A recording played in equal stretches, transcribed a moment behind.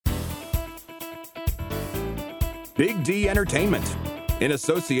Big D Entertainment, in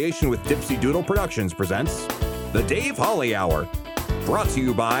association with Dipsy Doodle Productions, presents The Dave Holly Hour. Brought to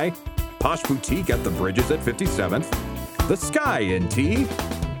you by Posh Boutique at the Bridges at 57th, The Sky in Tea,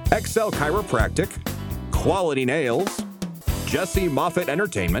 XL Chiropractic, Quality Nails, Jesse Moffitt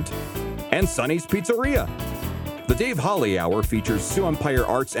Entertainment, and Sonny's Pizzeria. The Dave Holly Hour features Sioux Empire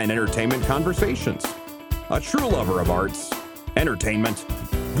arts and entertainment conversations. A true lover of arts, entertainment,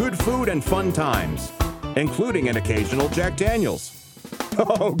 good food, and fun times, including an occasional Jack Daniels.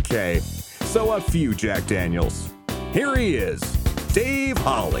 Okay, so a few Jack Daniels. Here he is, Dave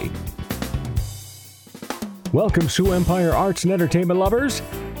Holly. Welcome, Sioux Empire arts and entertainment lovers.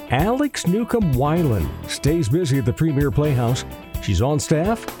 Alex Newcomb Weiland stays busy at the Premiere Playhouse. She's on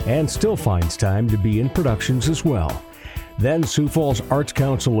staff and still finds time to be in productions as well. Then Sioux Falls Arts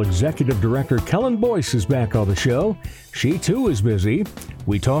Council Executive Director Kellen Boice is back on the show. She too is busy.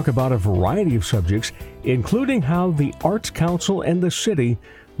 We talk about a variety of subjects, including how the Arts Council and the city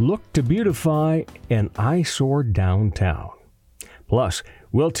look to beautify an eyesore downtown. Plus,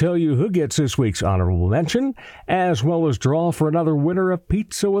 we'll tell you who gets this week's honorable mention, as well as draw for another winner of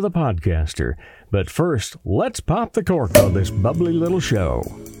Pizza with a Podcaster. But first, let's pop the cork on this bubbly little show.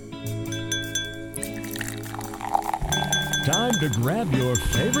 Time to grab your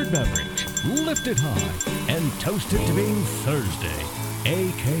favorite beverage, lift it high, and toast it to being Thursday,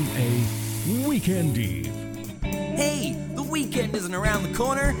 a.k.a. Weekend Eve. Hey, the weekend isn't around the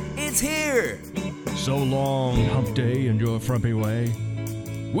corner, it's here! So long, hump day and your frumpy way.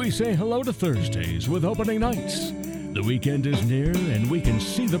 We say hello to Thursdays with opening nights. The weekend is near and we can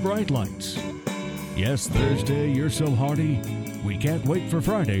see the bright lights. Yes, Thursday, you're so hearty, we can't wait for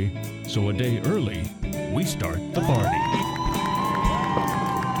Friday, so a day early, we start the party.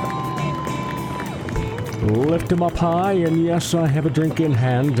 Lift him up high, and yes, I have a drink in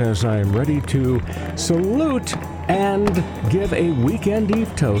hand as I am ready to salute and give a Weekend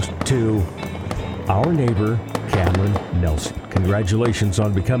Eve toast to our neighbor, Cameron Nelson. Congratulations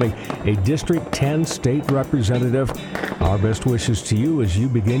on becoming a District 10 state representative. Our best wishes to you as you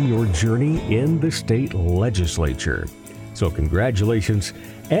begin your journey in the state legislature. So congratulations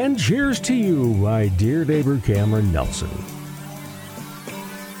and cheers to you, my dear neighbor, Cameron Nelson.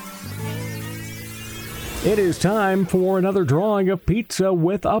 It is time for another drawing of Pizza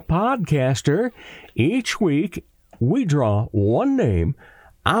with a Podcaster. Each week, we draw one name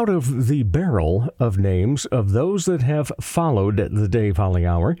out of the barrel of names of those that have followed the Dave Holly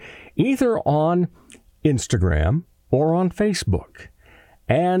Hour, either on Instagram or on Facebook.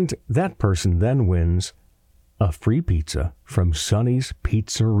 And that person then wins a free pizza from Sonny's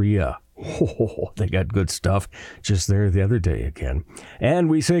Pizzeria. Oh, they got good stuff just there the other day again. And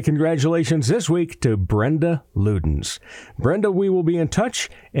we say congratulations this week to Brenda Ludens. Brenda, we will be in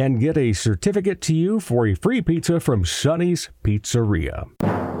touch and get a certificate to you for a free pizza from Sonny's Pizzeria.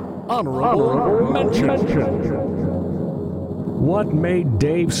 Honorable mention. What made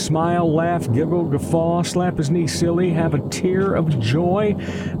Dave smile, laugh, giggle, guffaw, slap his knee silly, have a tear of joy,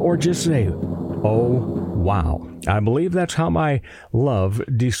 or just say, oh, wow. I believe that's how my love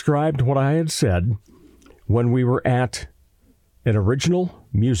described what I had said when we were at an original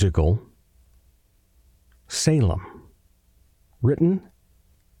musical, Salem. Written,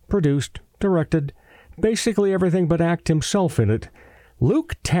 produced, directed, basically everything but act himself in it.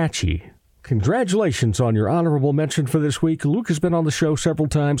 Luke Tatchy. Congratulations on your honorable mention for this week. Luke has been on the show several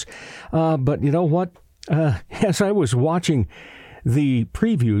times, but you know what? As I was watching the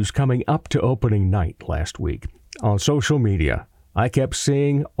previews coming up to opening night last week on social media, I kept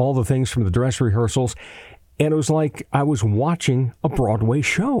seeing all the things from the dress rehearsals, and it was like I was watching a Broadway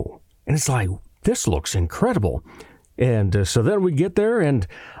show. And it's like, this looks incredible. And so then we get there, and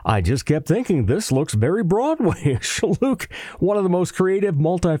I just kept thinking, this looks very Broadway-ish. Luke, one of the most creative,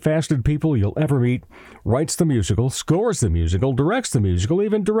 multifaceted people you'll ever meet, writes the musical, scores the musical, directs the musical,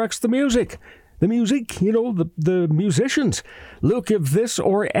 even directs the music. The music, the musicians. Luke, if this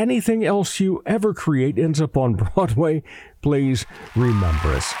or anything else you ever create ends up on Broadway, please remember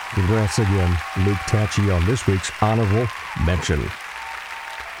us. Congrats again, Luke Tatchy, on this week's honorable mention.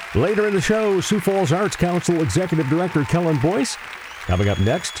 Later in the show, Sioux Falls Arts Council Executive Director Kellen Boice. Coming up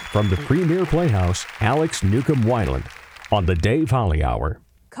next, from the Premiere Playhouse, Alex Newcomb Weiland on the Dave Holly Hour.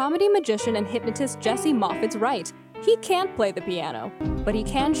 Comedy magician and hypnotist Jesse Moffitt's right. He can't play the piano, but he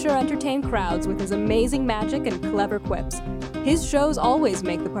can sure entertain crowds with his amazing magic and clever quips. His shows always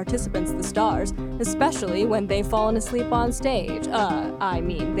make the participants the stars, especially when they've fallen asleep on stage.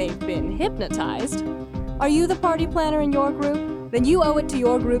 They've been hypnotized. Are you the party planner in your group? Then you owe it to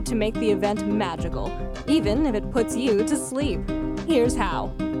your group to make the event magical, even if it puts you to sleep. Here's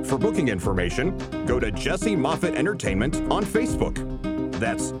how. For booking information, go to Jesse Moffitt Entertainment on Facebook.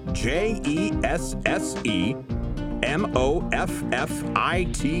 That's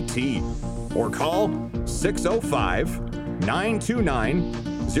JESSEMOFFITT. Or call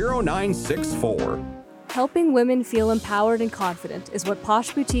 605-929-0964. Helping women feel empowered and confident is what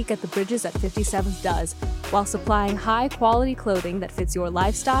Posh Boutique at the Bridges at 57th does, while supplying high-quality clothing that fits your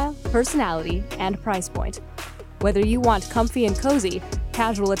lifestyle, personality, and price point. Whether you want comfy and cozy,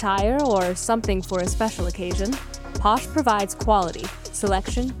 casual attire, or something for a special occasion, Posh provides quality,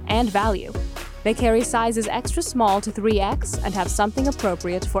 selection, and value. They carry sizes extra small to 3X and have something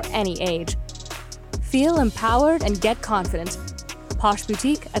appropriate for any age. Feel empowered and get confident. Posh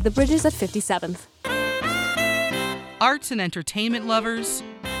Boutique at the Bridges at 57th. Arts and entertainment lovers,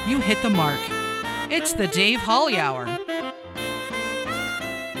 you hit the mark. It's the Dave Holly Hour.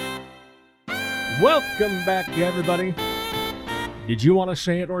 Welcome back, everybody. Did you want to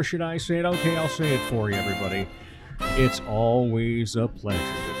say it or should I say it? Okay, I'll say it for you, everybody. It's always a pleasure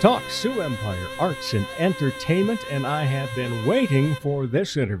to talk Sioux Empire arts and entertainment, and I have been waiting for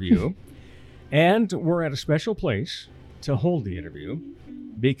this interview. And we're at a special place to hold the interview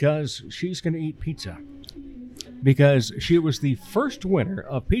because she's going to eat pizza. Because she was the first winner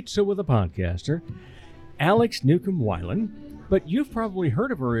of Pizza with a Podcaster, Alex Newcomb Weiland. But you've probably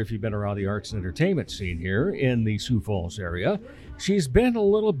heard of her if you've been around the arts and entertainment scene here in the Sioux Falls area. She's been a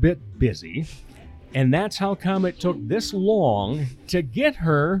little bit busy, and that's how come it took this long to get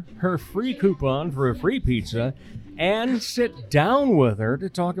her free coupon for a free pizza and sit down with her to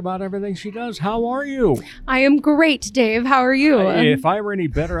talk about everything she does. How are you? I am great, Dave. How are you? If I were any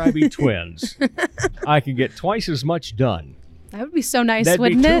better, I'd be twins. I could get twice as much done. That would be so nice, That'd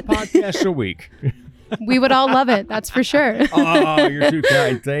wouldn't be it? 2 podcasts a week. We would all love it, that's for sure. Oh, you're too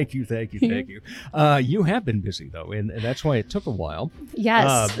kind. Thank you. You have been busy, though, and that's why it took a while.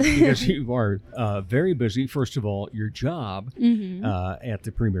 Yes. Because you are very busy. First of all, your job at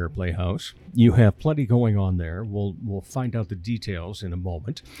the Premiere Playhouse. You have plenty going on there. We'll find out the details in a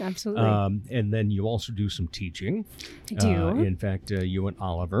moment. Absolutely. And then you also do some teaching. I do. In fact, you and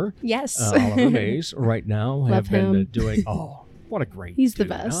Oliver. Yes. Oliver Mays right now have been doing... What a great He's dude, the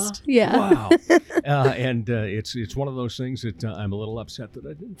best. Huh? Yeah. Wow. And it's one of those things that I'm a little upset that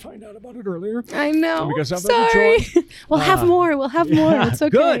I didn't find out about it earlier. I know. Because I'm sorry. We'll have more. We'll have more. It's okay.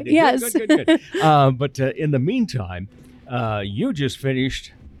 Good. Yes. Good. But in the meantime, you just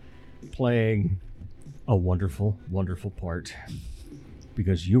finished playing a wonderful, wonderful part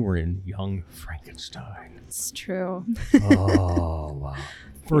because you were in Young Frankenstein. It's true. Oh, wow.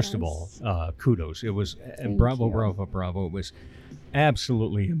 First of all, kudos. It was bravo. It was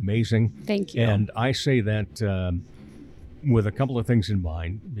absolutely amazing. Thank you. And I say that with a couple of things in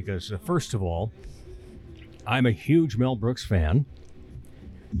mind, because first of all, I'm a huge Mel Brooks fan,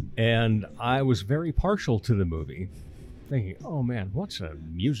 and I was very partial to the movie, thinking, oh man, what's a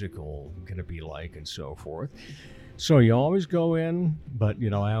musical going to be like, and so forth. So you always go in, but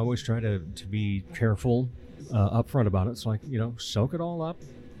I always try to be careful upfront about it. It's like, soak it all up,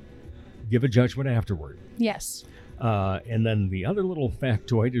 give a judgment afterward. Yes. And then the other little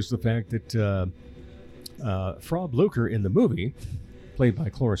factoid is the fact that Frau Blucher in the movie, played by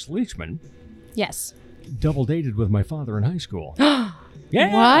Cloris Leachman, Yes. double dated with my father in high school. Yeah.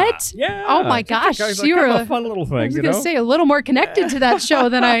 What? Yeah. Oh my gosh. You were a fun little thing. I was going to say a little more connected to that show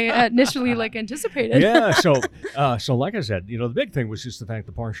than I initially anticipated. Yeah. So like I said, the big thing was just the fact,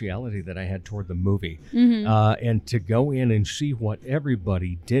 the partiality that I had toward the movie, and to go in and see what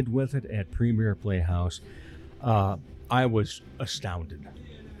everybody did with it at Premiere Playhouse, I was astounded.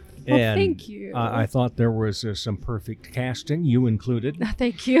 Well, and thank you. I thought there was some perfect casting, you included.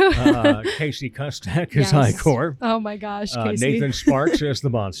 Thank you. Casey Cossack as Icor. Oh my gosh, Casey. Nathan Sparks as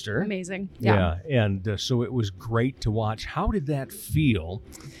the monster. Amazing. Yeah. And so it was great to watch. How did that feel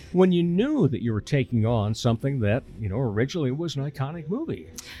when you knew that you were taking on something that, originally was an iconic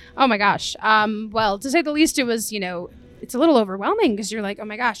movie? Oh my gosh. Well, to say the least, it was, it's a little overwhelming because you're like, oh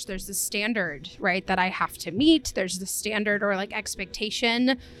my gosh, there's this standard, right, that I have to meet. There's this standard or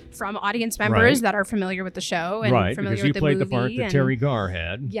expectation from audience members that are familiar with the show and familiar with the movie. Because you played the part that Terry Garr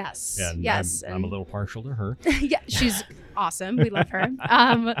had. Yes. And yes. I'm a little partial to her. Yeah, she's awesome. We love her.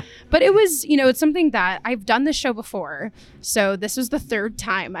 But it was, it's something that I've done this show before. So this was the third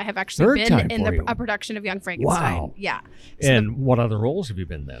time I have actually been in a production of Young Frankenstein. Wow. Yeah. So what other roles have you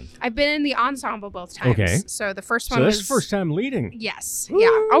been then? I've been in the ensemble both times. Okay. So the first one was... was... So this is the first time leading? Yes. Yeah.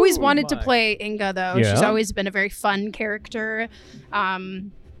 Always wanted to play Inga, though. Yeah. She's always been a very fun character.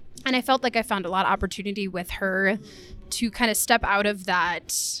 And I felt like I found a lot of opportunity with her to kind of step out of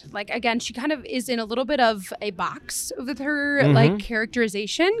that. Like, again, she kind of is in a little bit of a box with her like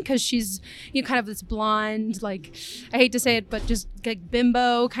characterization, because she's, you know, kind of this blonde, like, I hate to say it, but just like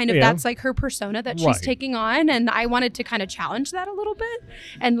bimbo kind of, that's like her persona that she's taking on. And I wanted to kind of challenge that a little bit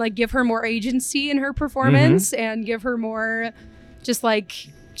and like give her more agency in her performance and give her more just like,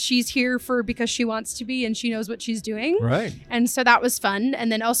 she's here because she wants to be and she knows what she's doing. Right. And so that was fun.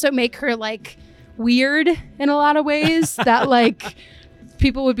 And then also make her like weird in a lot of ways that like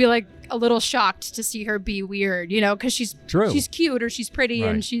people would be like a little shocked to see her be weird, you know, because she's cute or she's pretty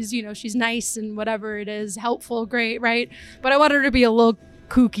and she's, you know, she's nice and whatever it is, helpful, great, right? But I wanted her to be a little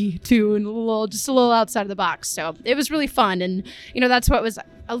kooky too and just a little outside of the box. So it was really fun. And, you know, that's what was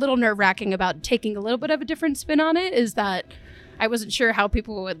a little nerve-wracking about taking a little bit of a different spin on it, is that I wasn't sure how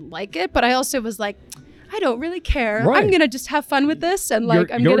people would like it, but I also was like, I don't really care. Right. I'm going to just have fun with this. And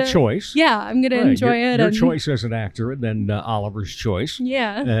like, I'm your going to choice. Yeah, I'm going to enjoy it. Your choice as an actor, and then Oliver's choice.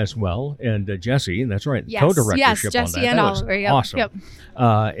 Yeah. As well. And Jesse, that's right. Yes. Co-directorship Yes, on Jesse that. and That was Oliver. Yep. awesome.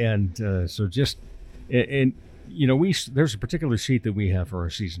 Yep. So just, and you know, there's a particular seat that we have for our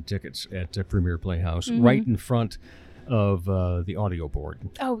season tickets at Premiere Playhouse, right in front of the audio board.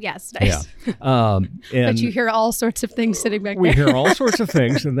 Oh, yes. Nice. Yeah. But you hear all sorts of things sitting back there. We hear all sorts of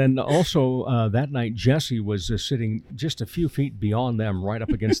things. And then also that night, Jesse was sitting just a few feet beyond them, right up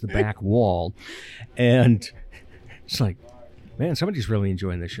against the back wall. And it's like, man, somebody's really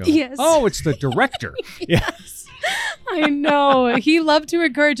enjoying this show. Yes. Oh, it's the director. Yes. I know. He loved to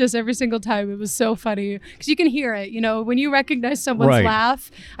encourage us every single time. It was so funny because you can hear it. You know, when you recognize someone's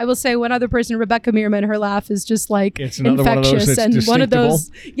laugh, I will say one other person, Rebecca Meerman, her laugh is just like infectious. One of those,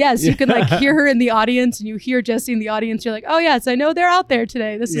 yes, you can like hear her in the audience and you hear Jesse in the audience. You're like, oh, yes, I know they're out there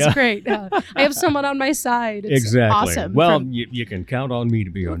today. This is great. I have someone on my side. It's exactly. Awesome. Well, you can count on me to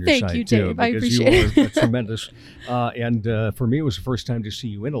be on your Thank side you, too. Dave. I because appreciate you are tremendous. And for me, it was the first time to see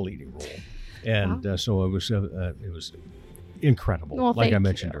you in a leading role. And so it was incredible, well, like I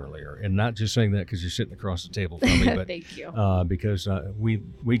mentioned earlier. And not just saying that because you're sitting across the table from me, but thank you. Because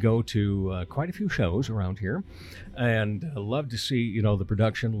we go to quite a few shows around here, and love to see, you know, the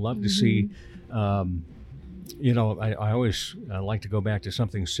production. Love to see, you know, I always like to go back to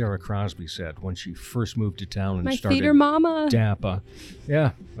something Sarah Crosby said when she first moved to town and started theater mama. DAPA.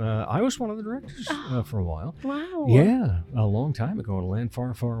 Yeah, I was one of the directors for a while. Wow. Yeah, a long time ago in a land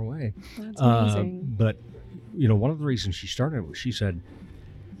far, far away. That's amazing. But, you know, one of the reasons she started was she said,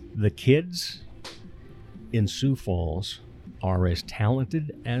 the kids in Sioux Falls are as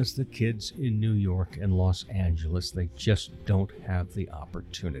talented as the kids in New York and Los Angeles. They just don't have the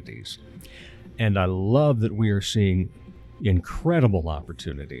opportunities. And I love that we are seeing incredible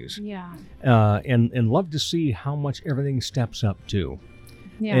opportunities. Yeah. And love to see how much everything steps up too.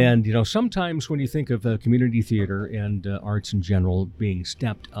 Yeah. And, you know, sometimes when you think of community theater and arts in general being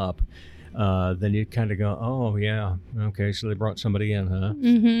stepped up, then you kind of go, oh, yeah, okay, so they brought somebody in, huh?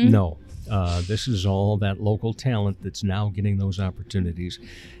 No, this is all that local talent that's now getting those opportunities.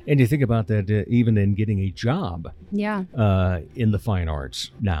 And you think about that even in getting a job in the fine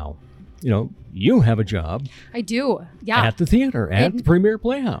arts now. You know, you have a job. I do, yeah. At the theater, at the Premiere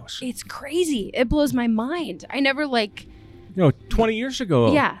Playhouse. It's crazy. It blows my mind. I never You know, 20 years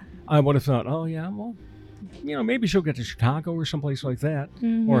ago, I would have thought, oh, yeah, well, you know, maybe she'll get to Chicago or someplace like that,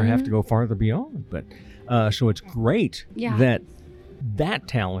 or have to go farther beyond. But so it's great that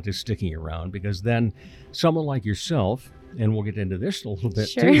talent is sticking around, because then someone like yourself, and we'll get into this a little bit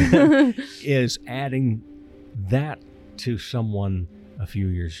too, is adding that to someone a few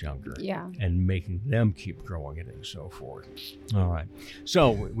years younger and making them keep growing it and so forth. All right. So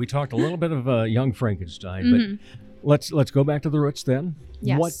we talked a little bit of Young Frankenstein, but let's go back to the roots then.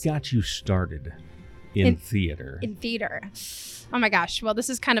 Yes. What got you started in theater? In theater. Oh my gosh. Well, this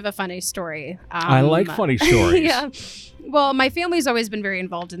is kind of a funny story. I like funny stories. Yeah. Well, my family's always been very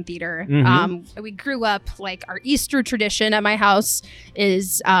involved in theater. We grew up, like, our Easter tradition at my house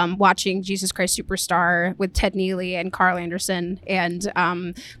is watching Jesus Christ Superstar with Ted Neely and Carl Anderson, and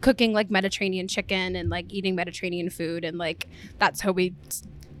cooking like Mediterranean chicken and like eating Mediterranean food, and like that's how we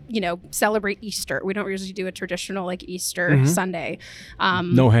celebrate Easter. We don't usually do a traditional like Easter Sunday.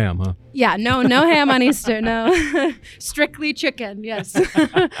 No ham, huh? Yeah, no ham on Easter. No, strictly chicken. Yes.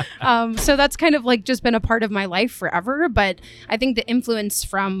 So that's kind of like just been a part of my life forever. But I think the influence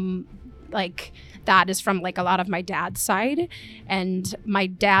from like that is from like a lot of my dad's side, and my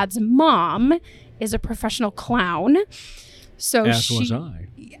dad's mom is a professional clown. So was I.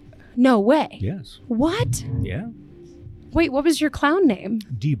 No way. Yes. What? Yeah. Wait, what was your clown name?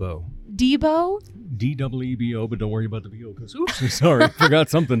 Debo. Debo? D-double-E-B-O, but don't worry about the B-O, because, oops, sorry, forgot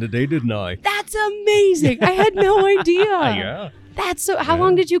something today, didn't I? That's amazing. I had no idea. Yeah. That's so, how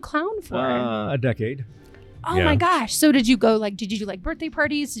long did you clown for? A decade. Oh yeah. my gosh. So did you do like birthday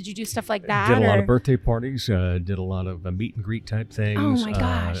parties? Did you do stuff like that? Did a lot of birthday parties, did a lot of meet and greet type things. Oh my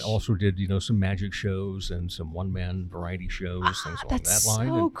gosh. Also did, some magic shows and some one-man variety shows, things along that line. That's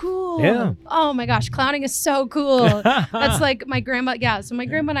so cool. Yeah. Oh my gosh. Clowning is so cool. That's like my grandma. Yeah. So my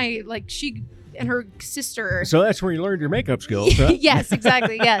grandma and I, like, she and her sister. So that's where you learned your makeup skills, huh? Yes,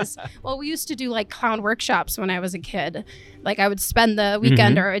 exactly. Yes. Well, we used to do like clown workshops when I was a kid. Like I would spend the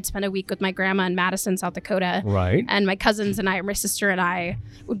weekend or I'd spend a week with my grandma in Madison, South Dakota. Right. And my cousins and I, or my sister and I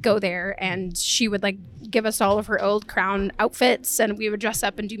would go there and she would like give us all of her old clown outfits and we would dress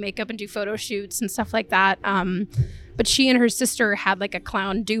up and do makeup and do photo shoots and stuff like that. But she and her sister had like a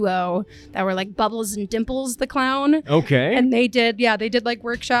clown duo that were like Bubbles and Dimples the clown. Okay. And they did like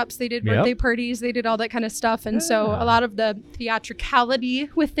workshops. They did birthday parties. They did all that kind of stuff. And so a lot of the theatricality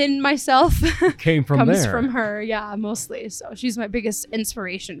within myself came from comes there. from her. Yeah, mostly. So she's my biggest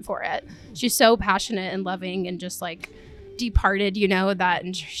inspiration for it. She's so passionate and loving and just like deep-hearted, that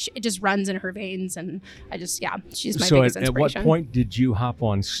and it just runs in her veins. And I just, she's my biggest inspiration. So at what point did you hop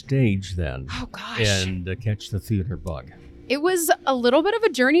on stage then? Oh, gosh. And catch the theater bug? It was a little bit of a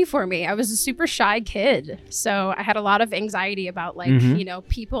journey for me. I was a super shy kid. So I had a lot of anxiety about like,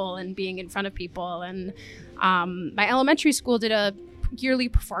 people and being in front of people. And my elementary school did a yearly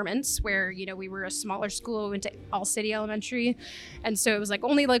performance where, we were a smaller school, we went to All City Elementary. And so it was like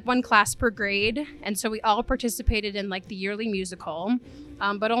only like one class per grade. And so we all participated in like the yearly musical.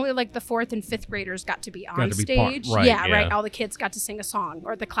 But only like the 4th and 5th graders got to be on stage. Right. Right. All the kids got to sing a song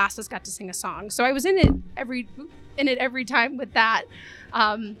or the classes got to sing a song. So I was in it every time with that.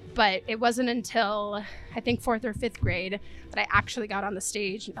 But it wasn't until I think 4th or 5th grade that I actually got on the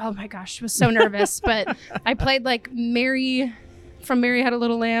stage. Oh my gosh, I was so nervous. But I played like Mary from Mary Had a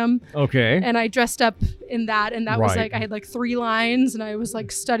Little Lamb. Okay. And I dressed up in that. And that was like, I had like 3 lines and I was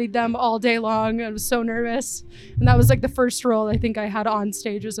like studied them all day long. I was so nervous. And that was like the first role I think I had on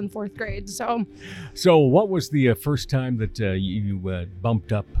stage was in 4th grade. So what was the first time that you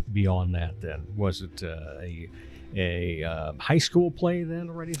bumped up beyond that then? Was it a high school play then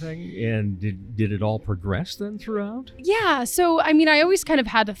or anything? And did it all progress then throughout? Yeah. So, I mean, I always kind of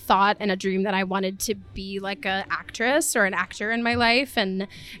had a thought and a dream that I wanted to be like an actress or an actor in my life. And,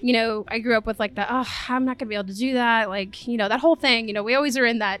 I grew up with like I'm not going to be able to do that. Like, that whole thing, we always are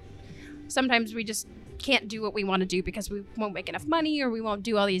in that. Sometimes we just can't do what we want to do because we won't make enough money or we won't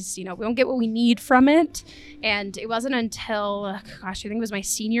do all these, we won't get what we need from it. And it wasn't until, I think it was my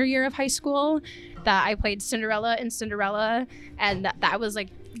senior year of high school that I played Cinderella in Cinderella. And that was like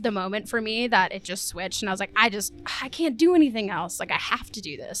the moment for me that it just switched. And I was like, I can't do anything else. Like I have to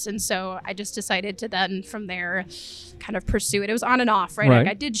do this. And so I just decided to then from there kind of pursue it. It was on and off, right? Like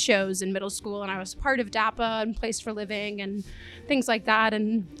I did shows in middle school and I was part of DAPA and Place for Living and things like that.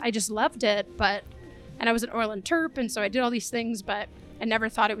 And I just loved it. And I was an Orland Terp, and so I did all these things, but I never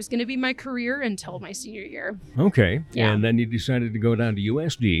thought it was going to be my career until my senior year. Okay. Yeah. And then you decided to go down to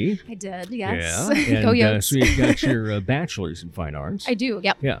USD. I did, yes. Yeah. And Go Yotes. so you got your bachelor's in fine arts. I do,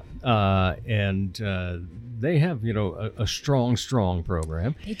 yep. Yeah. And they have, a strong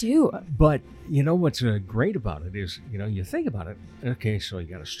program. They do. But, what's great about it is, you think about it. Okay, so you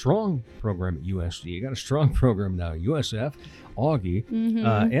got a strong program at USD. You got a strong program now at USF, Augie,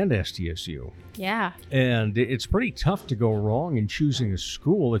 and STSU. Yeah. And it's pretty tough to go wrong in choosing a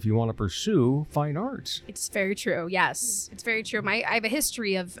school if you want to pursue fine arts. It's very true. Yes, it's very true. I have a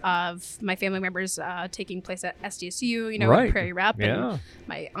history of my family members taking place at SDSU, at Prairie Rep. Yeah. And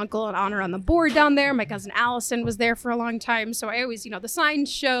my uncle and aunt are on the board down there. My cousin Allison was there for a long time. So I always, the signs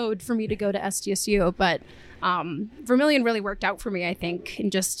showed for me to go to SDSU. But Vermilion really worked out for me, I think.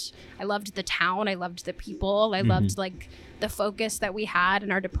 And just, I loved the town. I loved the people. I loved like the focus that we had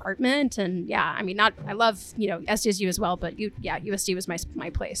in our department. And I love, SDSU as well, but USD was my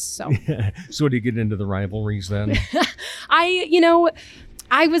place. So, So do you get into the rivalries then?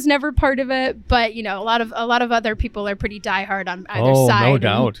 I was never part of it, but a lot of other people are pretty diehard on either side. No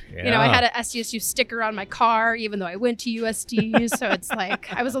doubt. And, I had a SDSU sticker on my car, even though I went to USD. So it's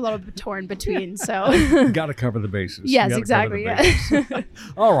like I was a little bit torn between. So got to cover the bases. Yes, exactly. Yeah.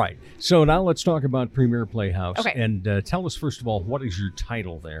 All right. So now let's talk about Premiere Playhouse. Okay. And tell us first of all, what is your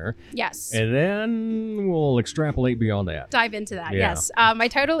title there? Yes. And then we'll extrapolate beyond that. Dive into that. Yeah. Yes. My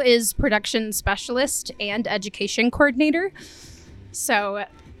title is Production Specialist and Education Coordinator. So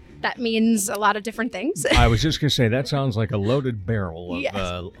that means a lot of different things. I was just going to say, that sounds like a loaded barrel of Yes.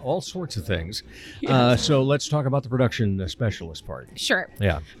 all sorts of things. Yes. So let's talk about the production specialist part. Sure.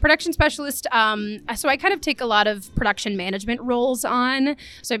 Yeah. Production specialist. So I kind of take a lot of production management roles on.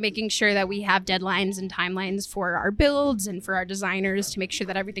 So making sure that we have deadlines and timelines for our builds and for our designers to make sure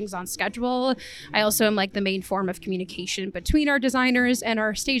that everything's on schedule. I also am like the main form of communication between our designers and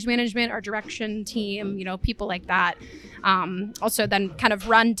our stage management, our direction team, people like that. Also then kind of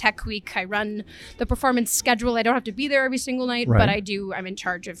run Tech Week. I run the performance schedule. I don't have to be there every single night, Right. but I'm in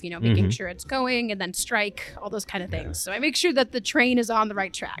charge of, making sure it's going, and then strike, all those kind of things. So I make sure that the train is on the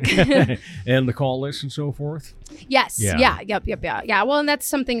right track. And the call list and so forth? Yes. Yeah. Yep. Yeah. Well, and that's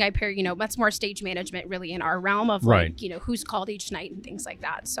something I pair, that's more stage management really in our realm of Right. who's called each night and things like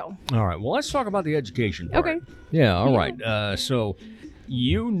that. So. All right. Well, let's talk about the education part. Okay. Yeah. All right. So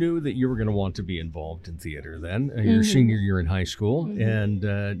you knew that you were going to want to be involved in theater then, your senior year in high school. And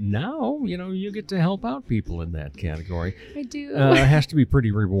now, you get to help out people in that category. I do. It has to be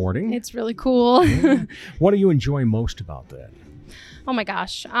pretty rewarding. It's really cool. What do you enjoy most about that? Oh my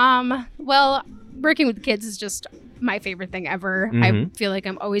gosh. Well, working with kids is just my favorite thing ever. I feel like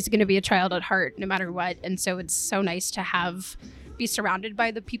I'm always going to be a child at heart, no matter what. And so it's so nice to be surrounded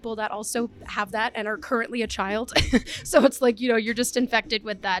by the people that also have that and are currently a child. So it's like, you're just infected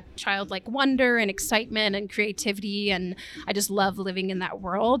with that childlike wonder and excitement and creativity. And I just love living in that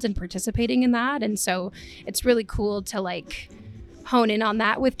world and participating in that. And so it's really cool to hone in on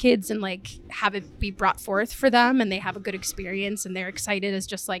that with kids and have it be brought forth for them, and they have a good experience and they're excited as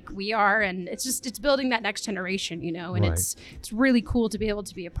just like we are. And it's building that next generation, and Right. it's really cool to be able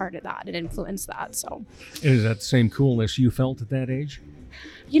to be a part of that and influence that. So Is that the same coolness you felt at that age?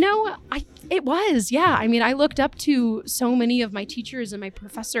 It was, yeah. I looked up to so many of my teachers and my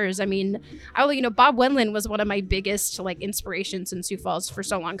professors. Bob Wenlin was one of my biggest inspirations in Sioux Falls for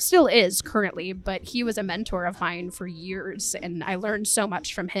so long, still is currently, but he was a mentor of mine for years, and I learned so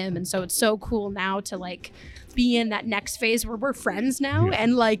much from him. And so it's so cool now to be in that next phase where we're friends now,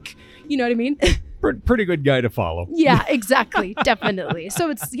 and you know what I mean? Pretty good guy to follow. Yeah, exactly. Definitely.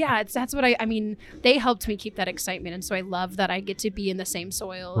 So that's what they helped me keep that excitement. And so I love that I get to be in the same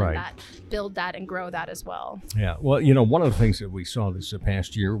soil Right. and that build that and grow that as well. Yeah. Well, one of the things that we saw this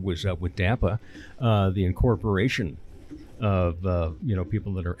past year was with DAPA, the incorporation of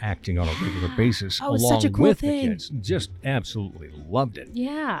people that are acting on a regular basis Oh, it's along such a cool with thing. the kids. Just absolutely loved it.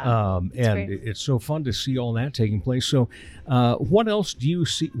 Yeah. And great. it's so fun to see all that taking place. So what else do you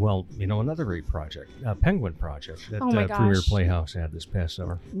see? Well, another great project, Penguin Project that Oh my Premiere gosh. Playhouse had this past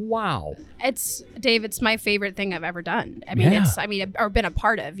summer. Wow. It's my favorite thing I've ever done. Yeah. Or been a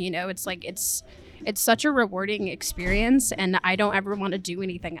part of, it's such a rewarding experience, and I don't ever want to do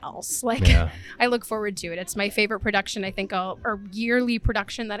anything else. Yeah. I look forward to it. It's my favorite production, I think, or yearly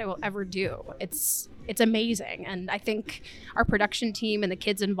production that I will ever do. It's amazing. And I think our production team and the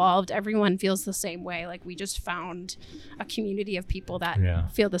kids involved, everyone feels the same way. We just found a community of people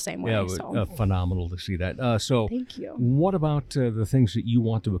that feel the same way. Yeah, So phenomenal to see that. So thank you. what about the things that you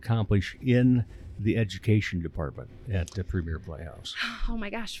want to accomplish in the education department at Premiere Playhouse? Oh my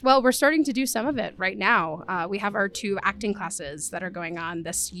gosh. Well, we're starting to do some of it right now. We have our 2 acting classes that are going on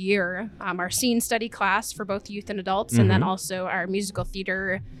this year. Our scene study class for both youth and adults, and then also our musical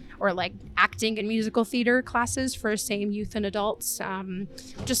theater or acting and musical theater classes for same youth and adults.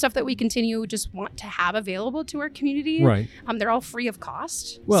 Just stuff that we just want to have available to our community. Right. They're all free of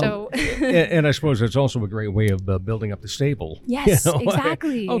cost. Well, So and I suppose it's also a great way of building up the stable. yes,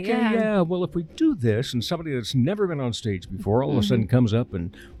 exactly. Okay, yeah. Well, if we do this and somebody that's never been on stage before all of a sudden comes up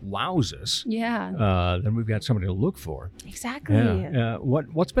and wows us, then we've got somebody to look for. Exactly. Yeah.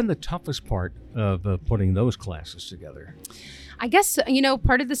 What's been the toughest part of putting those classes together? I guess,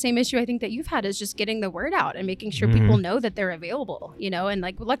 part of the same issue I think that you've had is just getting the word out and making sure people know that they're available, and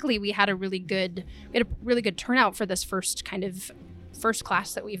luckily we had a really good turnout for this first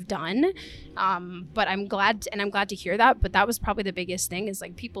class that we've done. But I'm glad to hear that. But that was probably the biggest thing is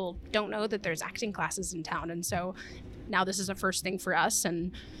people don't know that there's acting classes in town. And so now this is a first thing for us.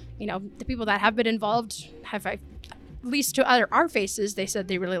 And, the people that have been involved at least to our faces, they said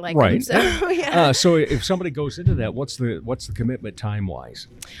they really like Right. them. So, yeah. So if somebody goes into that, what's the commitment time-wise?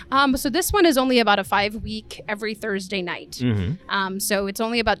 So this one is only about a 5-week every Thursday night. So it's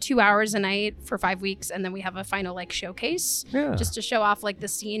only about 2 hours a night for 5 weeks, and then we have a final showcase just to show off the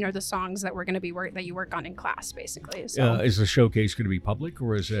scene or the songs that we're going to be that you work on in class, basically. So Is the showcase going to be public,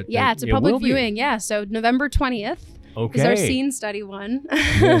 or is it? yeah, it's a public viewing. Yeah, so November 20th is our scene study one.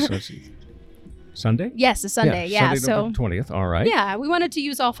 Yes, let's see. Sunday? Yes, a Sunday. Yeah, Sunday, November 20th. All right. Yeah, we wanted to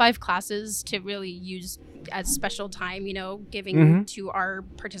use all 5 classes to really use a special time, giving to our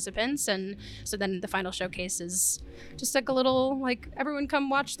participants. And so then the final showcase is just like a little, like, everyone come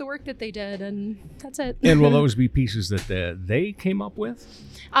watch the work that they did, and that's it. And will those be pieces that they came up with?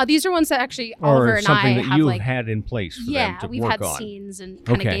 These are ones that actually Oliver and I something that have you've like had in place for them to we've work had on. scenes and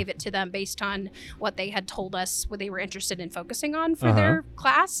kind of gave it to them based on what they had told us what they were interested in focusing on for their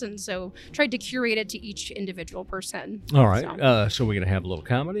class, and so tried to curate it to each individual person. All right. So we're going to have a little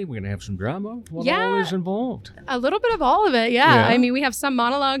comedy. We're going to have some drama. What all is involved? A little bit of all of it, yeah. I mean, we have some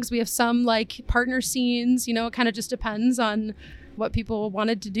monologues. We have some, like, partner scenes. It kind of just depends on what people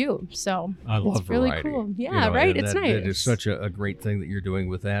wanted to do. So I love it's really variety. Cool. Yeah, right. It's nice. It is such a great thing that you're doing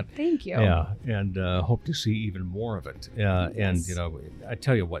with that. Thank you. Yeah, and hope to see even more of it. And I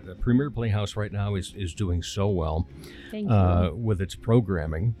tell you what, the Premiere Playhouse right now is doing so well. Thank you. With its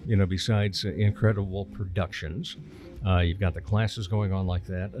programming. Besides incredible productions. You've got the classes going on like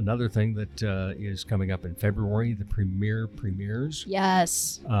that. Another thing that is coming up in February, the premieres.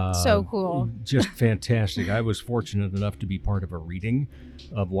 Yes. So cool. Just fantastic. I was fortunate enough to be part of a reading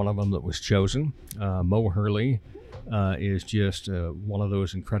of one of them that was chosen. Mo Hurley is just one of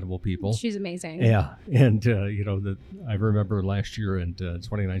those incredible people. She's amazing. Yeah. And, I remember last year and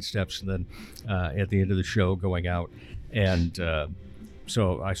 29 Steps, and then at the end of the show going out and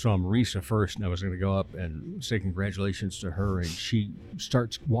so I saw Marisa first, and I was going to go up and say congratulations to her, and she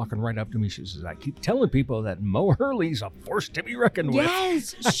starts walking right up to me. She says, I keep telling people that Mo Hurley's a force to be reckoned with.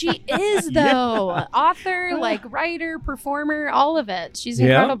 Yes, she is, though. Author, writer, performer, all of it. She's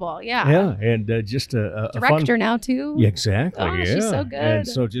incredible. Yeah. And just a director fun... now, too. Yeah, exactly. Oh, she's so good. And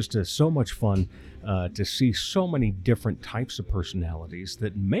so just so much fun to see so many different types of personalities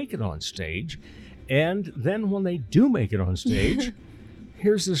that make it on stage. And then when they do make it on stage...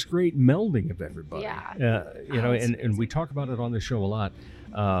 Here's this great melding of everybody. Yeah. And we talk about it on the show a lot.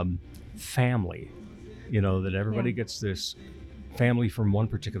 Family, that everybody gets this family from one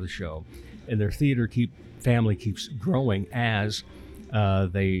particular show, and their theater family keeps growing as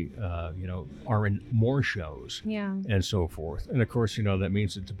they are in more shows and so forth. And of course, that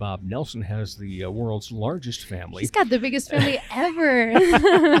means that Bob Nelson has the world's largest family. He's got the biggest family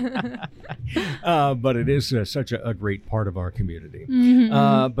ever. But it is such a great part of our community.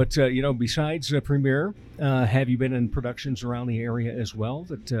 But besides Premiere, have you been in productions around the area as well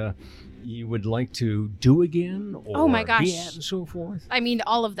that you would like to do again, or my gosh, be at and so forth? I mean,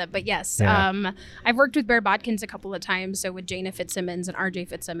 all of them, but yes. I've worked with Bear Bodkins a couple of times, so with Jana Fitzsimmons and RJ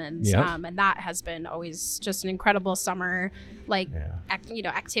Fitzsimmons, and that has been always just an incredible summer,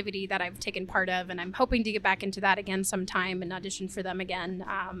 activity that I've taken part of, and I'm hoping to get back into that again sometime and audition for them again.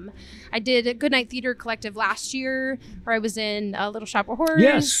 I did a Goodnight Theater Collective last year, where I was in Little Shop of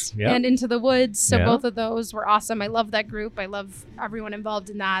Horrors and Into the Woods, so both of those were awesome. I love that group. I love everyone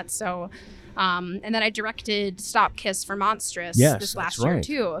involved in that, so... and then I directed Stop Kiss for Monstrous this last year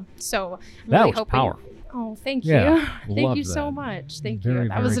too. So I'm that really was hoping. Powerful. Oh, thank you. Thank you so much. Thank you.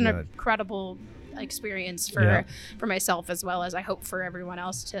 That was an incredible experience for myself, as well as I hope for everyone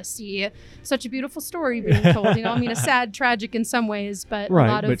else to see such a beautiful story being told. I mean, a sad, tragic in some ways, but a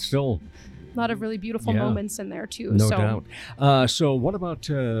lot of really beautiful moments in there too. No doubt. So what about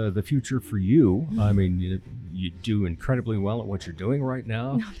the future for you? I mean, you do incredibly well at what you're doing right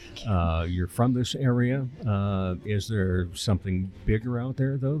now. No, thank you. You're from this area. Is there something bigger out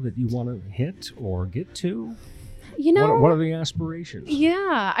there, though, that you want to hit or get to? What are the aspirations?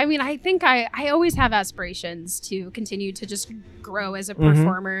 Yeah, I mean, I think I always have aspirations to continue to just grow as a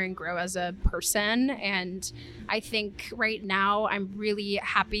performer and grow as a person. And I think right now I'm really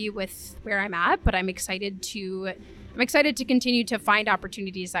happy with where I'm at, but I'm excited to continue to find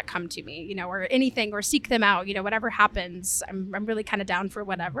opportunities that come to me, or anything, or seek them out, whatever happens. I'm really kind of down for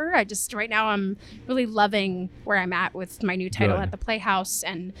whatever. Right now I'm really loving where I'm at with my new title at the Playhouse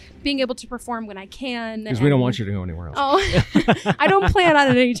and being able to perform when I can. Because we don't want you to go anywhere else. Oh, I don't plan on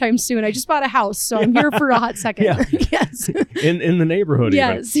it anytime soon. I just bought a house, so I'm here for a hot second. Yes. In the neighborhood.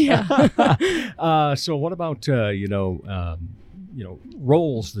 Yes. Even. Yeah. So what about,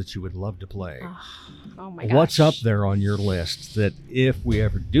 roles that you would love to play? Oh my gosh. What's up there on your list that if we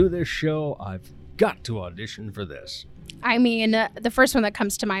ever do this show, I've got to audition for this? I mean, the first one that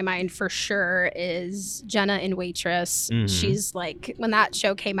comes to my mind for sure is Jenna in Waitress. She's like, when that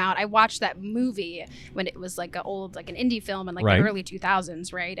show came out, I watched that movie when it was like an indie film in the early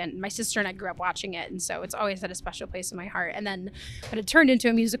 2000s, right? And my sister and I grew up watching it, and so it's always had a special place in my heart. And then when it turned into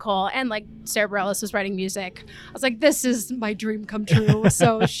a musical, and Sarah Bareilles was writing music, I was like, this is my dream come true.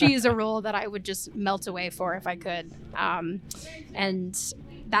 So she's a role that I would just melt away for if I could. And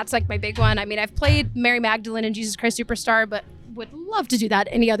that's my big one. I mean, I've played Mary Magdalene in Jesus Christ Superstar, but would love to do that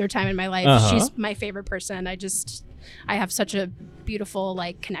any other time in my life. She's my favorite person. I have such a beautiful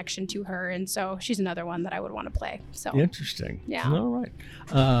like connection to her, and so she's another one that I would want to play. So interesting. Yeah. All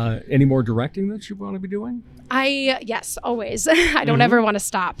right. Any more directing that you want to be doing? Yes, always. I don't ever want to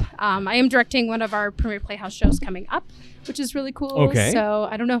stop. I am directing one of our Premiere Playhouse shows coming up, which is really cool. Okay. So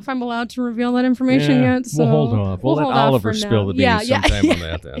I don't know if I'm allowed to reveal that information yet. So we'll hold off. We'll let Oliver spill the beans sometime on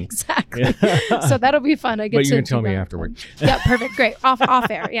that then. Exactly. So that'll be fun. But you can tell me afterward. Yeah, perfect. Great. Off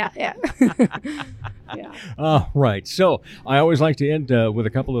air. Yeah. Yeah. Right. So I always like to end with a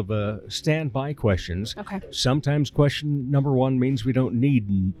couple of standby questions. Okay. Sometimes question number one means we don't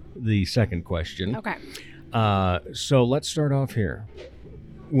need the second question. Okay. So let's start off here.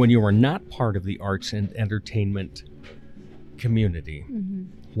 When you are not part of the arts and entertainment community,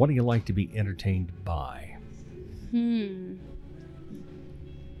 what do you like to be entertained by?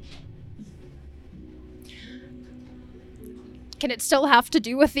 Can it still have to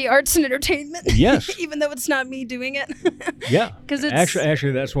do with the arts and entertainment? Yes. Even though it's not me doing it? Yeah. Because it's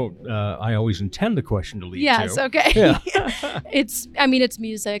actually that's what I always intend the question to lead to. Yes, okay. Yeah. It's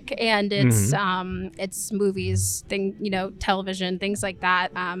music and it's movies, television, things like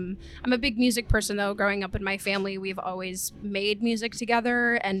that. I'm a big music person though. Growing up in my family, we've always made music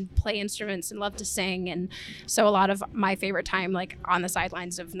together and play instruments and love to sing. And so a lot of my favorite time, like on the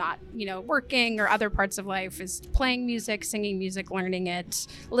sidelines of not, working or other parts of life, is playing music, singing music, learning it,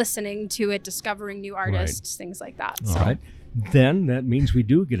 listening to it, discovering new artists, things like that. All right. Then that means we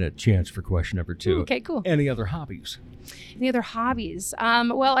do get a chance for question number 2. Okay, cool. Any other hobbies? Any other hobbies?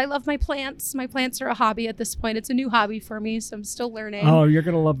 Well, I love my plants. My plants are a hobby at this point. It's a new hobby for me, so I'm still learning. Oh, you're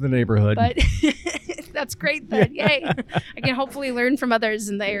going to love the neighborhood. But that's great then. Yay. I can hopefully learn from others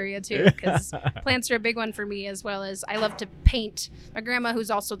in the area too, because plants are a big one for me, as well as I love to paint. My grandma,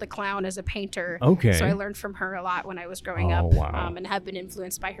 who's also the clown, is a painter. Okay. So I learned from her a lot when I was growing up. Wow. And have been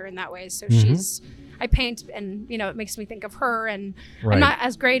influenced by her in that way. So I paint, and it makes me think of her, and I'm not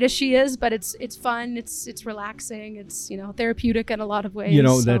as great as she is, but it's fun, it's relaxing, it's therapeutic in a lot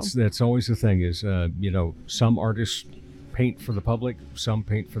ways. That's always the thing is some artists paint for the public, some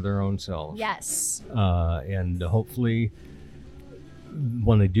paint for their own selves. Yes. And hopefully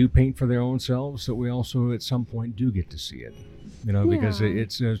when they do paint for their own selves, that we also at some point do get to see it. Because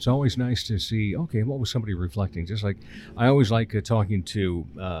it's always nice to see, okay, what was somebody reflecting? Just like I always like talking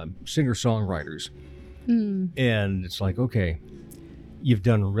to singer-songwriters. And it's like, okay, you've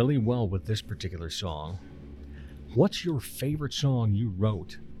done really well with this particular song. What's your favorite song you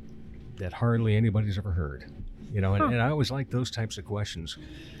wrote that hardly anybody's ever heard? And I always like those types of questions.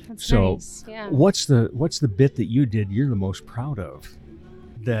 That's so nice. Yeah. What's the bit that you did you're the most proud of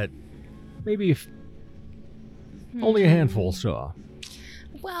that maybe if only a handful saw?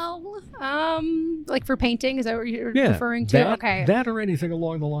 Well, like for painting, is that what you're referring to? Okay. That or anything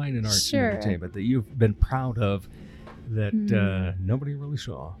along the line in arts and entertainment that you've been proud of that nobody really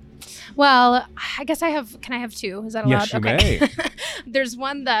saw. Well, I guess can I have 2? Is that allowed? Yes, you may. There's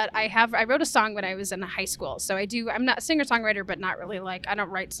one that I wrote a song when I was in high school. So I'm not a singer-songwriter, but not really I don't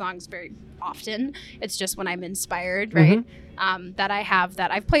write songs very often. It's just when I'm inspired, right? That I have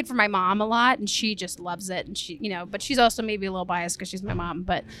that I've played for my mom a lot, and she just loves it. And she, but she's also maybe a little biased because she's my mom.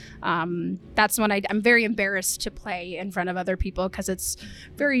 But that's when I'm very embarrassed to play in front of other people because it's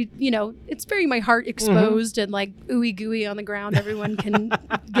very, it's very my heart exposed and like ooey gooey on the ground. Everyone can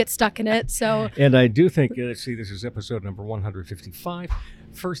get stuck in it. So, and I do think, this is episode number 155.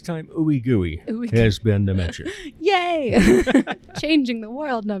 First time ooey gooey has been mentioned. Yay! Changing the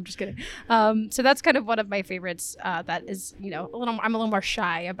world. No, I'm just kidding. So that's kind of one of my favorites. That is, I'm a little more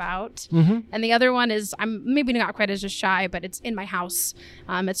shy about. And the other one is I'm maybe not quite as shy, but it's in my house.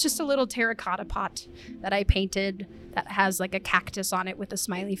 It's just a little terracotta pot that I painted that has like a cactus on it with a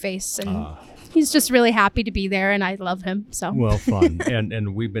smiley face, and he's just really happy to be there, and I love him. So well, fun,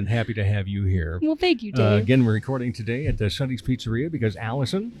 and we've been happy to have you here. Well, thank you, Dave. Again, we're recording today at the Sonny's Pizzeria because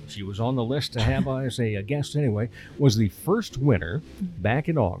Allison, she was on the list to have as a guest anyway, was the first winner back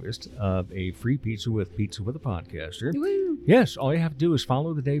in August of a free Pizza with a Podcaster. Woo. Yes, all you have to do is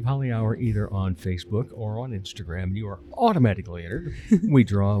follow the Dave Holly Hour either on Facebook or on Instagram, and you are automatically entered. We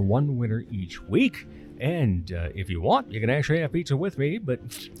draw one winner each week. And if you want, you can actually have pizza with me, but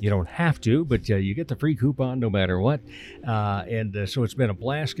you don't have to. But you get the free coupon no matter what. So it's been a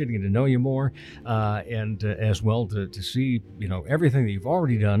blast getting to know you more, and as well to see everything that you've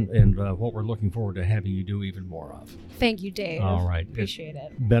already done and what we're looking forward to having you do even more of. Thank you, Dave. All right, appreciate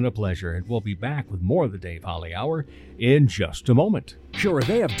it. Been a pleasure, and we'll be back with more of the Dave Holly Hour in just a moment. Sure,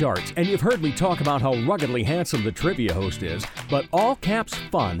 they have darts, and you've heard me talk about how ruggedly handsome the trivia host is, but all caps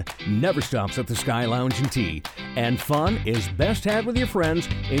fun never stops at the Sky Lounge and Tea. And fun is best had with your friends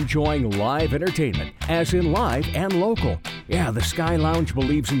enjoying live entertainment, as in live and local. Yeah, the Sky Lounge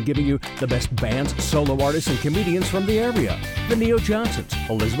believes in giving you the best bands, solo artists, and comedians from the area. The Neo Johnsons,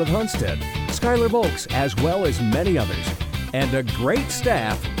 Elizabeth Hunstead, Skylar Volks, as well as many others. And a great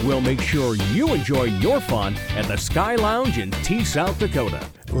staff will make sure you enjoy your fun at the Sky Lounge in Tea, South Dakota.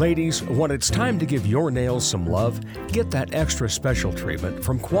 Ladies, when it's time to give your nails some love, get that extra special treatment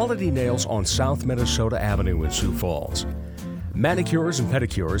from Quality Nails on South Minnesota Avenue in Sioux Falls. Manicures and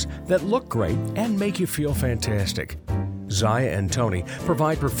pedicures that look great and make you feel fantastic. Zaya and Tony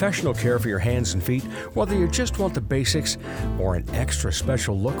provide professional care for your hands and feet, whether you just want the basics or an extra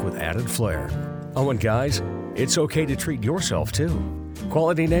special look with added flair. Oh, and guys, it's okay to treat yourself too.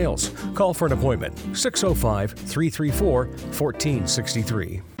 Quality Nails. Call for an appointment.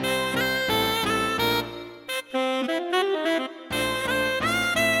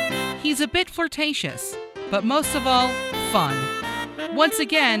 605-334-1463. He's a bit flirtatious, but most of all, fun. Once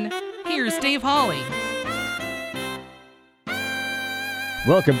again, here's Dave Hawley.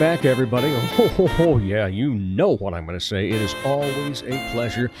 Welcome back, everybody. Oh, yeah, you know what I'm going to say. It is always a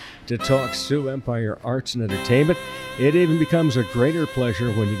pleasure to talk Sioux Empire Arts and Entertainment. It even becomes a greater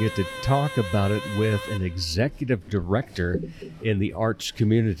pleasure when you get to talk about it with an executive director in the arts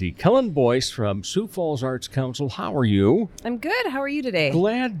community. Kellen Boice from Sioux Falls Arts Council. How are you? I'm good. How are you today?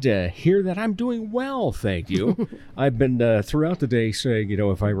 Glad to hear that. I'm doing well, thank you. I've been throughout the day saying,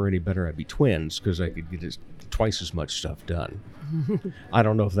 if I were any better, I'd be twins, because I could get twice as much stuff done. I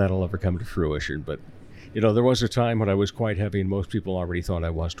don't know if that'll ever come to fruition, but, there was a time when I was quite heavy and most people already thought I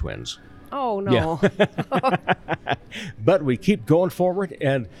was twins. Oh, no. Yeah. But we keep going forward,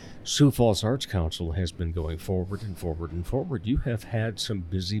 and Sioux Falls Arts Council has been going forward and forward and forward. You have had some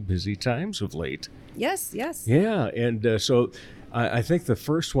busy times of late. Yes. Yeah, and so I think the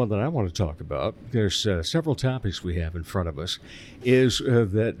first one that I want to talk about, there's several topics we have in front of us, is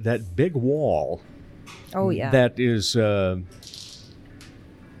that big wall. Oh, yeah. That is...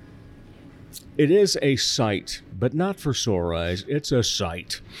 It is a site, but not for sore eyes. It's a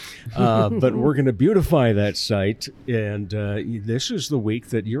site. But we're going to beautify that site. And this is the week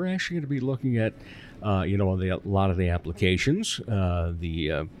that you're actually going to be looking at, a lot of the applications.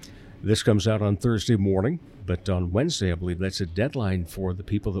 This comes out on Thursday morning, but on Wednesday, I believe that's a deadline for the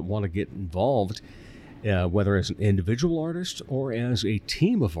people that want to get involved, whether as an individual artist or as a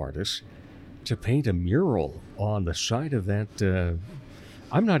team of artists, to paint a mural on the side of that.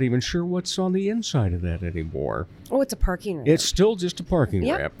 I'm not even sure what's on the inside of that anymore. Oh, it's a parking ramp. It's still just a parking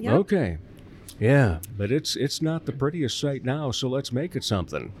ramp. Yep. Okay. Yeah, but it's not the prettiest site now, so let's make it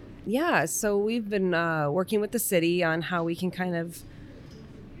something. Yeah, so we've been working with the city on how we can kind of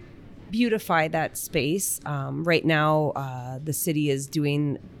beautify that space. Right now, the city is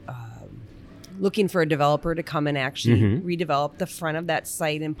looking for a developer to come and actually redevelop the front of that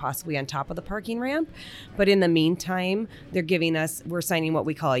site and possibly on top of the parking ramp. But in the meantime, we're signing what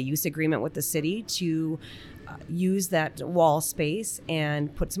we call a use agreement with the city to use that wall space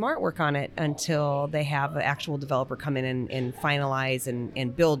and put some artwork on it until they have an actual developer come in and finalize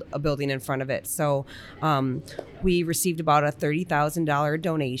and build a building in front of it. So we received about a $30,000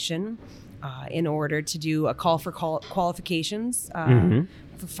 donation in order to do a call for qualifications.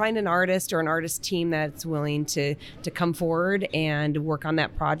 Find an artist or an artist team that's willing to come forward and work on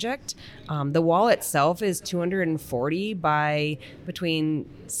that project. The wall itself is 240 by between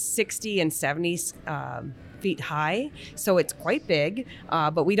 60 and 70 feet high, so it's quite big,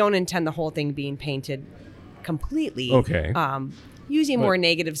 but we don't intend the whole thing being painted completely. Okay. Using more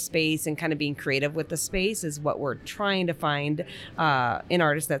negative space and kind of being creative with the space is what we're trying to find an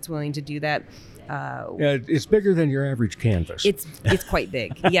artist that's willing to do that. It's bigger than your average canvas. It's quite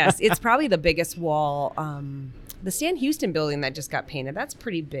big. Yes, it's probably the biggest wall. The Stan Houston building that just got painted, that's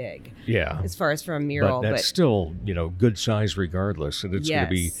pretty big. Yeah. As far as for a mural. But that's still, good size regardless. And it's going to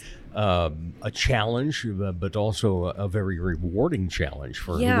be a challenge, but also a very rewarding challenge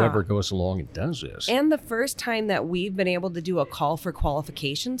for whoever goes along and does this. And the first time that we've been able to do a call for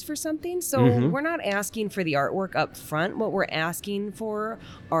qualifications for something. So we're not asking for the artwork up front. What we're asking for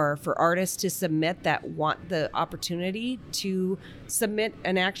are for artists to submit that want the opportunity to submit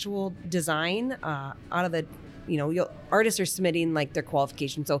an actual design out of the, artists are submitting like their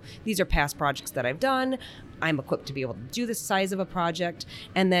qualifications. So these are past projects that I've done. I'm equipped to be able to do the size of a project,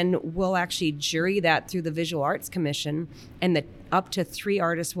 and then we'll actually jury that through the Visual Arts Commission, and up to 3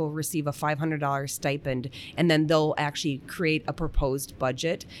 artists will receive a $500 stipend, and then they'll actually create a proposed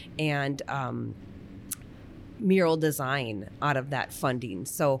budget and mural design out of that funding.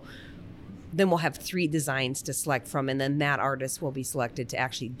 So then we'll have 3 designs to select from, and then that artist will be selected to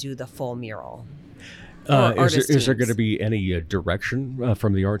actually do the full mural. Is there going to be any direction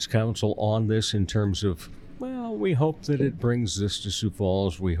from the Arts Council on this in terms of, well, we hope that it brings this to Sioux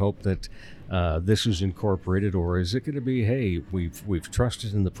Falls, we hope that this is incorporated, or is it going to be, hey, we've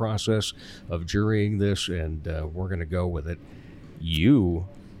trusted in the process of jurying this, and we're going to go with it. You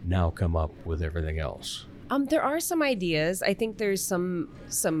now come up with everything else. There are some ideas. I think there's some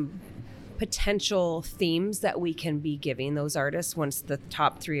potential themes that we can be giving those artists once the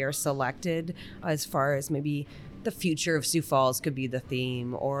top 3 are selected, as far as maybe the future of Sioux Falls could be the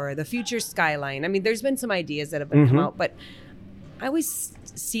theme, or the future skyline. I mean, there's been some ideas that have been come out, but I always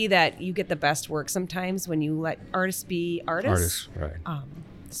see that you get the best work sometimes when you let artists be artists. Right.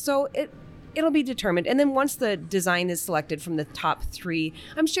 So it'll be determined. And then once the design is selected from the top 3,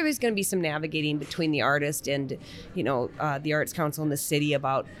 I'm sure there's going to be some navigating between the artist and, the Arts Council in the city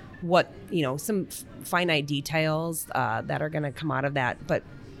about what, some finite details that are going to come out of that. But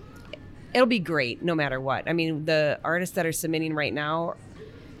it'll be great no matter what. I mean, the artists that are submitting right now,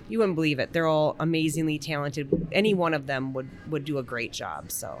 you wouldn't believe it. They're all amazingly talented. Any one of them would do a great job.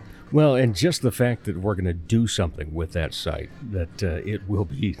 So, well, and just the fact that we're going to do something with that site, that it will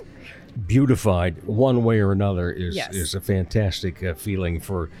be beautified one way or another is a fantastic feeling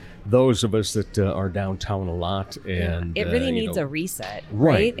for those of us that are downtown a lot. And it really needs a reset,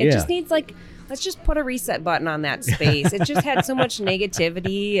 right? It just needs let's just put a reset button on that space. It just had so much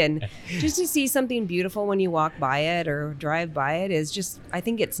negativity, and just to see something beautiful when you walk by it or drive by it is just, I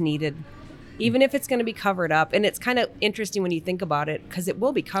think it's needed. Even if it's going to be covered up. And it's kind of interesting when you think about it, because it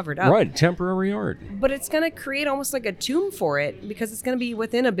will be covered up. Right, temporary art. But it's going to create almost like a tomb for it, because it's going to be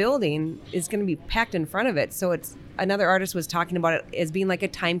within a building. It's going to be packed in front of it. So another artist was talking about it as being like a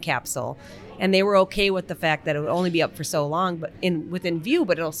time capsule. And they were okay with the fact that it would only be up for so long, but within view,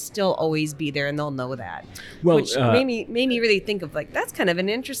 but it'll still always be there, and they'll know that. Well, which made me really think of, that's kind of an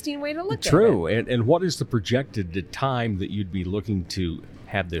interesting way to look at it. True. And what is the projected time that you'd be looking to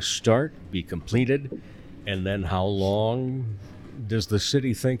have this start, be completed, and then how long does the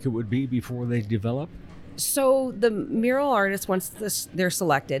city think it would be before they develop? So the mural artists, once they're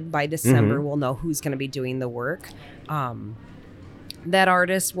selected by December, will know who's going to be doing the work. That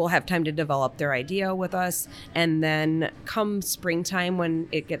artist will have time to develop their idea with us, and then come springtime, when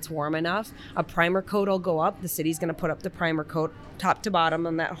it gets warm enough, a primer coat will go up. The city's going to put up the primer coat top to bottom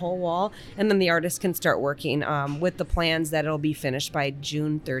on that whole wall, and then the artist can start working with the plans that it'll be finished by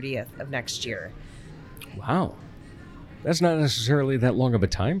June 30th of next year. Wow. That's not necessarily that long of a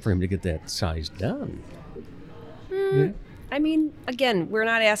time frame to get that size done. Yeah. I mean, again, we're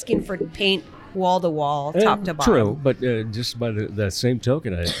not asking for paint wall to wall, top to bottom. True, but just by that same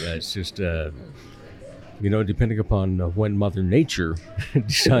token, it's just, depending upon when Mother Nature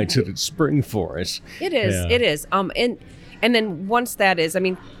decides that it's spring for us. It is, it is. And then once that is,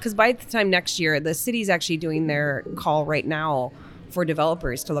 because by the time next year, the city's actually doing their call right now for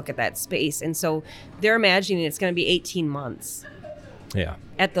developers to look at that space. And so they're imagining it's going to be 18 months. Yeah.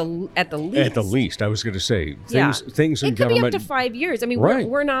 At the least. At the least, I was going to say, things in government. It could be up to 5 years. Right.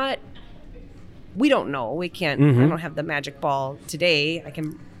 We're not... We don't know. We can't. I don't have the magic ball today. I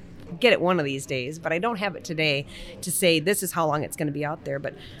can get it one of these days, but I don't have it today to say this is how long it's going to be out there.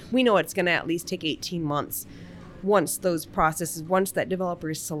 But we know it's going to at least take 18 months once that developer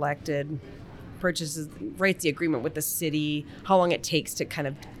is selected, writes the agreement with the city, how long it takes to kind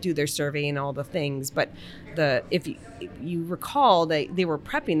of do their survey and all the things. But if you recall, they were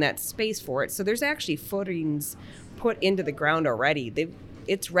prepping that space for it. So there's actually footings put into the ground already.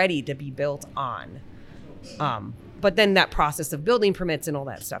 It's ready to be built on. But then that process of building permits and all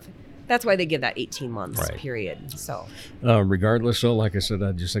that stuff, that's why they give that 18 months period. So regardless, like I said,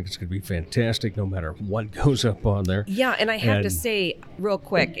 I just think it's going to be fantastic no matter what goes up on there. Yeah, and I have to say real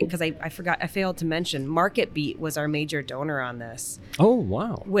quick, because I failed to mention, Market Beat was our major donor on this. Oh,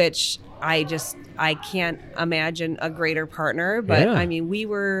 wow. Which I can't imagine a greater partner. But we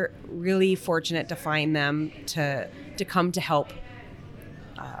were really fortunate to find them to come to help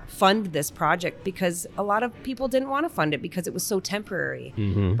fund this project, because a lot of people didn't want to fund it because it was so temporary.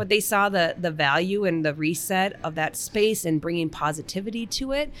 But they saw the value and the reset of that space and bringing positivity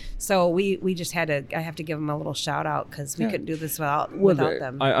to it. So we just I have to give them a little shout out, because we couldn't do this without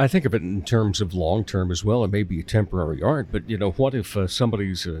them. I think of it in terms of long term as well. It may be temporary art, but what if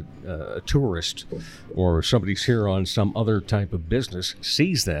somebody's a tourist, or somebody's here on some other type of business,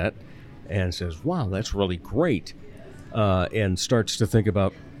 sees that and says, wow, that's really great, and starts to think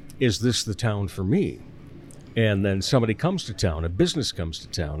about, is this the town for me? And then somebody comes to town, a business comes to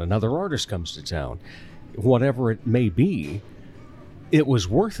town, another artist comes to town, whatever it may be, it was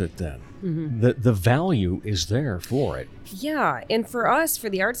worth it then. The value is there for it. Yeah, and for us, for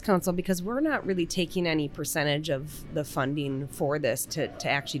the Arts Council, because we're not really taking any percentage of the funding for this to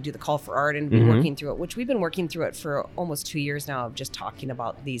actually do the call for art and be working through it, which we've been working through it for almost 2 years now of just talking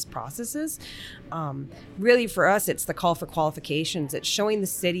about these processes. Really, for us, it's the call for qualifications. It's showing the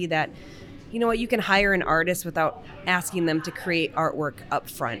city that, you know what, you can hire an artist without asking them to create artwork up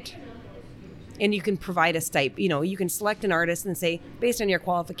front. And you can provide a stipend. You know, you can select an artist and say, based on your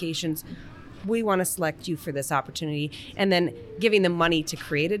qualifications, we want to select you for this opportunity. And then giving them money to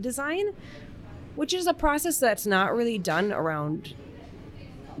create a design, which is a process that's not really done around,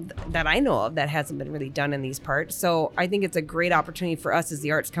 that I know of, that hasn't been really done in these parts. So I think it's a great opportunity for us as the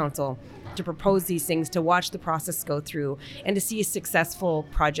Arts Council to propose these things, to watch the process go through, and to see a successful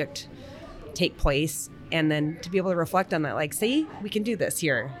project take place. And then to be able to reflect on that, like, see, we can do this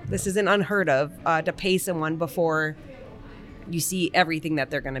here. This isn't unheard of, to pay someone before you see everything that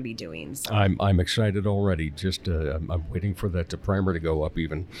they're going to be doing. So. I'm excited already. Just I'm waiting for that primer to go up,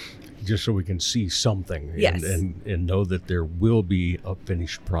 even just so we can see something. Yes. And know that there will be a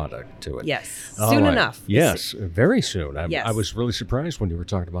finished product to it. Yes, soon enough. Yes, very soon. Yes. I was really surprised when you were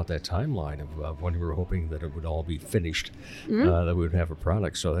talking about that timeline of when you were hoping that it would all be finished, that we would have a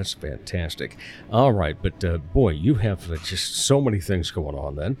product. So that's fantastic. All right, but boy, you have just so many things going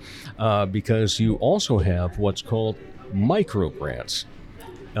on then, because you also have what's called micro grants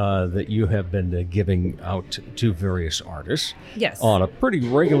that you have been giving out to various artists on a pretty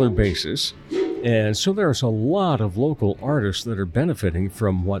regular basis. And so there's a lot of local artists that are benefiting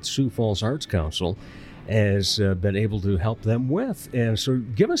from what Sioux Falls Arts Council has been able to help them with. And so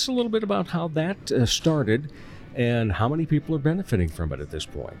give us a little bit about how that started and how many people are benefiting from it at this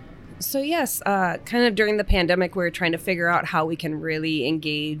point. So yes, kind of during the pandemic, we were trying to figure out how we can really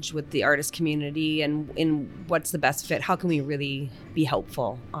engage with the artist community and in what's the best fit. How can we really be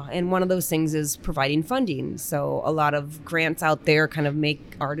helpful? And one of those things is providing funding. So a lot of grants out there kind of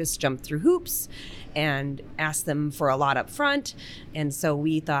make artists jump through hoops and ask them for a lot up front. And so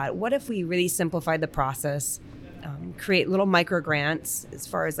we thought, what if we really simplified the process, create little micro grants as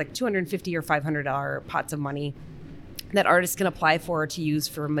far as like $250 or $500 pots of money that artists can apply for to use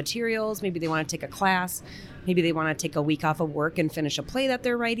for materials. Maybe they want to take a class. Maybe they want to take a week off of work and finish a play that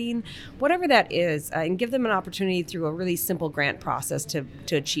they're writing. Whatever that is, and give them an opportunity through a really simple grant process to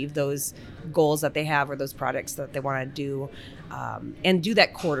achieve those goals that they have or those projects that they want to do, and do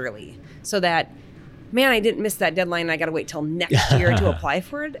that quarterly so that, man, I didn't miss that deadline. I got to wait till next year to apply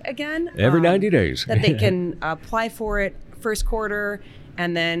for it again. Every 90 days. That they can apply for it first quarter.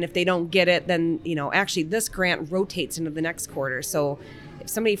 And then if they don't get it, then, you know, actually this grant rotates into the next quarter. So if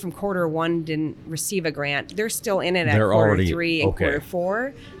somebody from quarter one didn't receive a grant, they're still in it at quarter three and quarter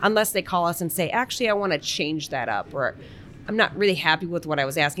four, unless they call us and say, actually, I want to change that up, or I'm not really happy with what I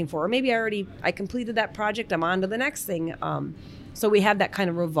was asking for, or maybe I completed that project, I'm on to the next thing. So we have that kind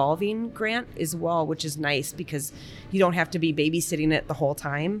of revolving grant as well, which is nice because you don't have to be babysitting it the whole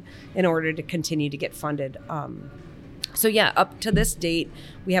time in order to continue to get funded. So yeah, up to this date,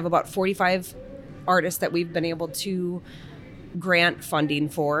 we have about 45 artists that we've been able to grant funding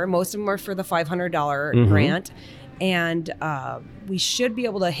for. Most of them are for the $500 grant. And we should be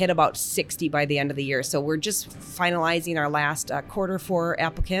able to hit about 60 by the end of the year. So we're just finalizing our last quarter for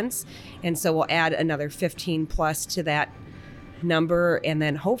applicants. And so we'll add another 15 plus to that number, and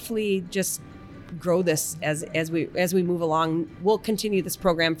then hopefully just grow this as we move along. We'll continue this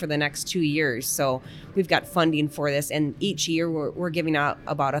program for the next 2 years. So we've got funding for this, and each year we're giving out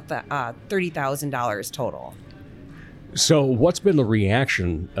about $30,000 total. So what's been the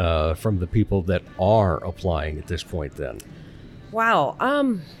reaction from the people that are applying at this point then? Wow.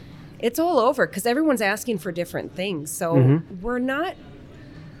 It's all over because everyone's asking for different things. So we're not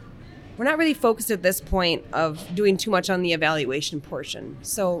really focused at this point of doing too much on the evaluation portion.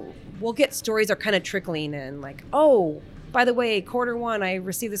 So we'll get stories are kind of trickling in, like, oh, by the way, quarter one, I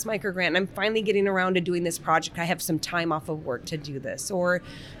received this micro grant and I'm finally getting around to doing this project. I have some time off of work to do this. Or,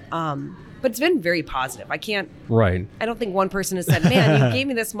 but it's been very positive. I don't think one person has said, man, you gave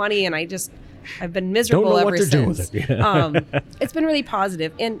me this money and I've been miserable ever since. Don't know what to do with it. It's been really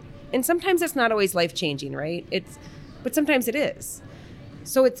positive. And sometimes it's not always life-changing, right? But sometimes it is.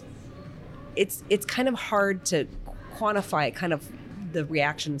 So it's kind of hard to quantify kind of the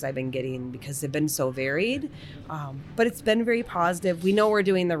reactions I've been getting because they've been so varied. But it's been very positive. We know we're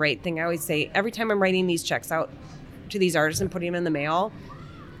doing the right thing. I always say every time I'm writing these checks out to these artists and putting them in the mail,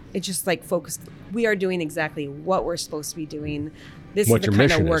 It's just like focused. We are doing exactly what we're supposed to be doing. This What is the your kind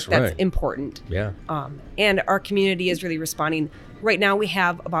mission of work is, that's right. important. Yeah. And our community is really responding. Right now we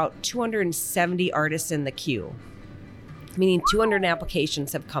have about 270 artists in the queue, meaning 200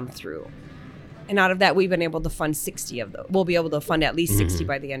 applications have come through. And out of that, we've been able to fund 60 of those. We'll be able to fund at least 60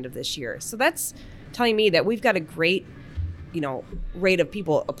 by the end of this year. So that's telling me that we've got a great, rate of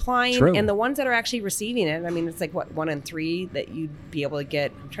people applying. True. And the ones that are actually receiving it, I mean, it's like, 1 in 3 that you'd be able to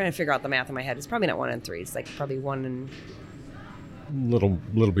get. I'm trying to figure out the math in my head. It's probably not 1 in 3. It's like probably 1 in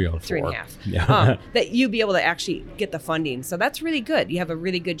Little beyond 4. 3.5. Yeah. That you'd be able to actually get the funding. So that's really good. You have a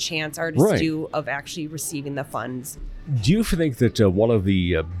really good chance, artists Right. do, of actually receiving the funds. Do you think that one of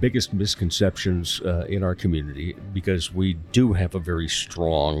the biggest misconceptions in our community, because we do have a very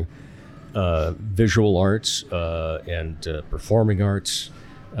strong visual arts and performing arts,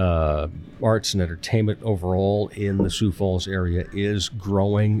 arts and entertainment overall in the Sioux Falls area is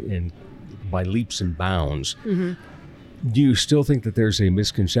growing by leaps and bounds. Do you still think that there's a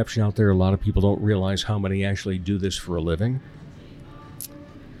misconception out there? A lot of people don't realize how many actually do this for a living?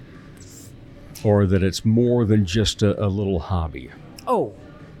 Or that it's more than just a little hobby? Oh,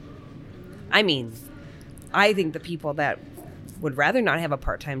 I mean, I think the people that would rather not have a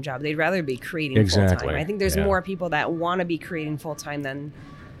part-time job, they'd rather be creating Exactly. full-time. I think there's Yeah. more people that want to be creating full-time than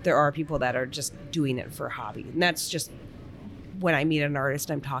there are people that are just doing it for a hobby. And that's just when I meet an artist,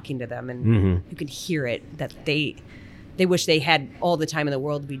 I'm talking to them, and you can hear it that they wish they had all the time in the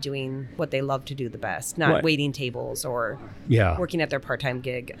world to be doing what they love to do the best, not Right. waiting tables or Yeah. working at their part-time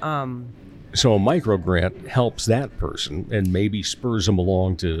gig. So a micro grant helps that person and maybe spurs them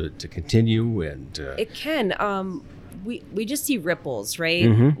along to continue and It can. We just see ripples,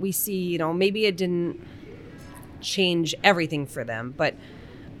 right? We see, maybe it didn't change everything for them, but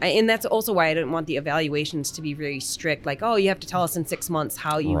and that's also why I didn't want the evaluations to be very strict, like, oh, you have to tell us in 6 months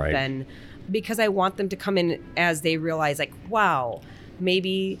how you've Right. been, because I want them to come in as they realize, like, wow,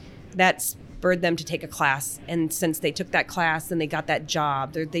 maybe that spurred them to take a class, and since they took that class and they got that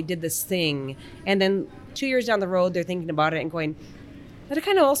job, they did this thing, and then 2 years down the road they're thinking about it and going, but it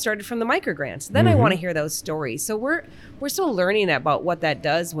kind of all started from the microgrants. Then I want to hear those stories. So we're still learning about what that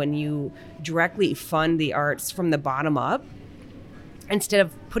does when you directly fund the arts from the bottom up, instead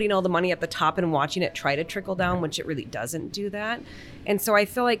of putting all the money at the top and watching it try to trickle down, which it really doesn't do that. And so I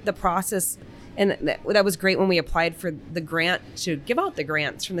feel like the process, and that was great when we applied for the grant to give out the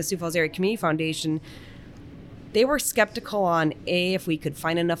grants from the Sioux Falls Area Community Foundation. They were skeptical on if we could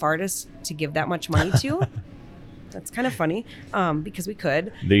find enough artists to give that much money to. That's kind of funny, because we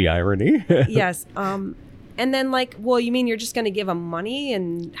could. the irony. Yes. And then well, you mean you're just going to give them money,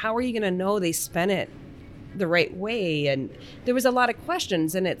 and how are you going to know they spent it the right way? And there was a lot of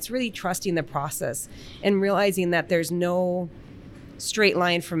questions, and it's really trusting the process and realizing that there's no straight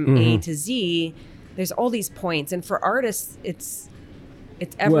line from A to Z. There's all these points, and for artists, it's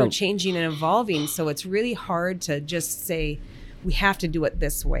ever changing and evolving. So it's really hard to just say we have to do it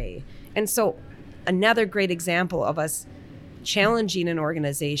this way. And so another great example of us challenging an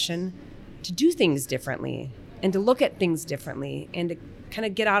organization to do things differently and to look at things differently and to kind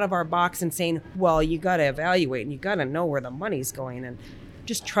of get out of our box and saying, well, you got to evaluate and you got to know where the money's going, and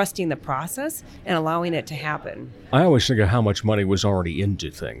just trusting the process and allowing it to happen. I always think of how much money was already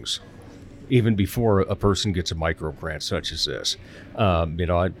into things, even before a person gets a micro grant such as this.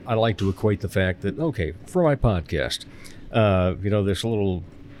 I like to equate the fact that, okay, for my podcast, this little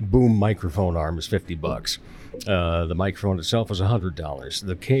boom microphone arm is $50. The microphone itself is $100.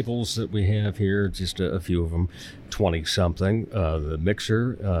 The cables that we have here, just a few of them, 20 something. The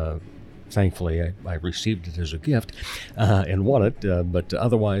mixer, thankfully I received it as a gift and won it, but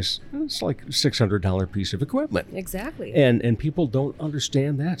otherwise it's like a $600 piece of equipment. Exactly. And people don't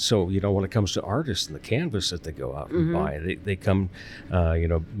understand that. So, when it comes to artists and the canvas that they go out and buy, they come,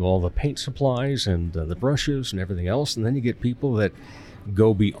 all the paint supplies and the brushes and everything else. And then you get people that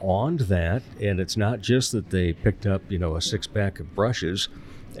go beyond that, and it's not just that they picked up, a 6-pack of brushes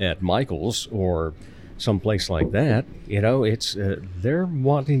at Michael's or someplace like that. It's they're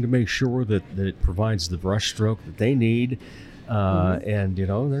wanting to make sure that it provides the brush stroke that they need, and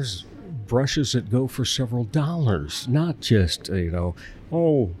there's brushes that go for several dollars, not just let's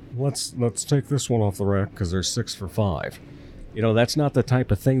take this one off the rack because there's 6 for $5. That's not the type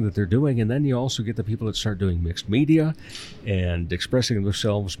of thing that they're doing. And then you also get the people that start doing mixed media and expressing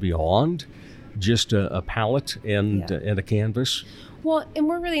themselves beyond just a palette and a canvas. Well, and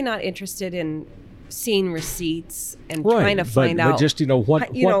we're really not interested in seeing receipts and Right, trying to find out. But just,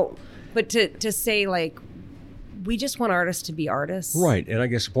 but to say, we just want artists to be artists. Right. And I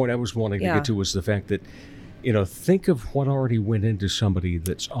guess the point I was wanting to get to was the fact that think of what already went into somebody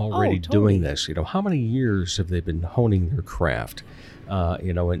that's already doing this. How many years have they been honing their craft?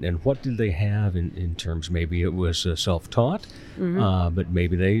 And what did they have in terms, maybe it was self-taught, but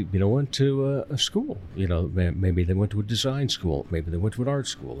maybe they, went to a school, maybe they went to a design school, maybe they went to an art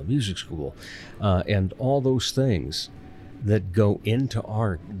school, a music school, and all those things that go into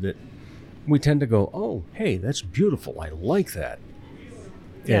art that we tend to go, oh, hey, that's beautiful. I like that.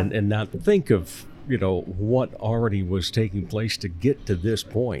 Yeah. And not think of, what already was taking place to get to this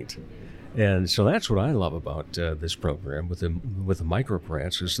point. And so that's what I love about this program with the micro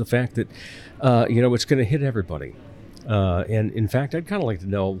grants is the fact that, it's going to hit everybody. And in fact, I'd kind of like to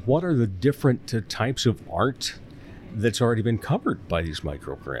know what are the different types of art that's already been covered by these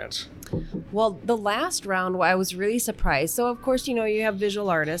micro grants. Well, the last round, I was really surprised. So, of course, you have visual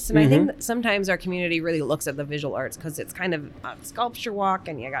artists. And I think that sometimes our community really looks at the visual arts because it's kind of a sculpture walk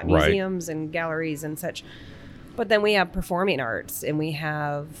and you got museums and galleries and such. But then we have performing arts and we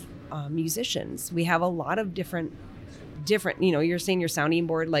have musicians. We have a lot of different, you're saying your sounding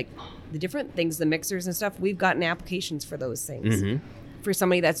board, like the different things, the mixers and stuff. We've gotten applications for those things for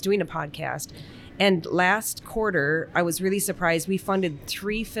somebody that's doing a podcast. And last quarter, I was really surprised. We funded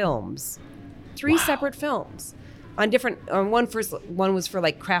 3 films, 3 separate films on different. One was for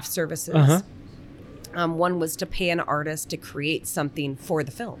like craft services. One was to pay an artist to create something for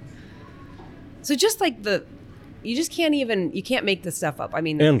the film. So just like you just can't make this stuff up. I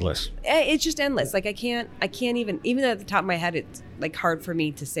mean, endless. It's just endless. Like I can't even at the top of my head, it's like hard for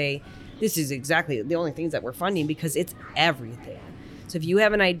me to say this is exactly the only things that we're funding because it's everything. So if you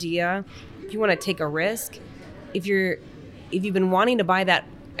have an idea, if you want to take a risk, if you've been wanting to buy that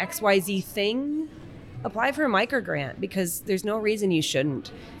XYZ thing, apply for a micro grant because there's no reason you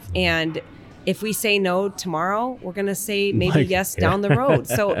shouldn't. And if we say no tomorrow, we're going to say maybe yes down the road.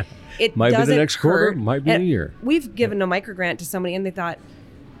 So it might doesn't be the next quarter, hurt. might be a year. We've given a micro grant to somebody and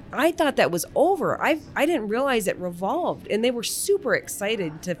I thought that was over. I didn't realize it revolved. And they were super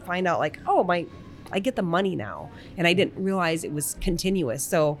excited to find out like, oh, I get the money now. And I didn't realize it was continuous.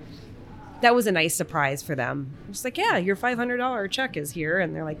 So that was a nice surprise for them. Just like, yeah, your $500 check is here.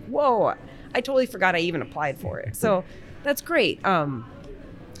 And they're like, whoa, I totally forgot I even applied for it. So that's great. And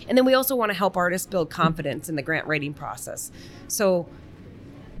then we also want to help artists build confidence in the grant writing process. So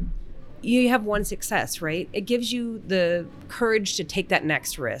you have one success, right? It gives you the courage to take that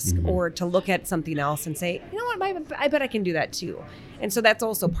next risk or to look at something else and say, you know what, I bet I can do that too. And so that's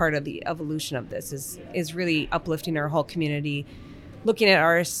also part of the evolution of this is really uplifting our whole community, looking at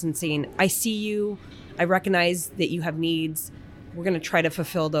artists and saying, I see you, I recognize that you have needs, we're going to try to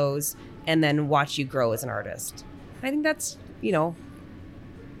fulfill those and then watch you grow as an artist. I think that's,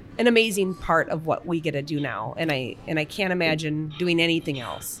 an amazing part of what we get to do now. And I can't imagine doing anything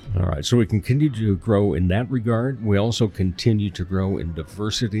else. All right. So we can continue to grow in that regard. We also continue to grow in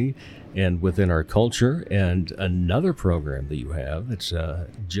diversity and within our culture. And another program that you have that's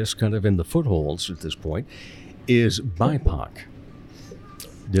just kind of in the footholds at this point is BIPOC.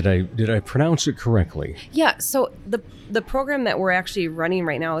 Did I pronounce it correctly? Yeah. So the program that we're actually running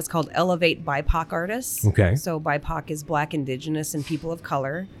right now is called Elevate BIPOC Artists. Okay. So BIPOC is Black, Indigenous, and People of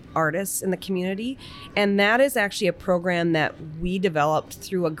Color artists in the community. And that is actually a program that we developed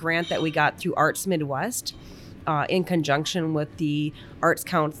through a grant that we got through Arts Midwest in conjunction with the Arts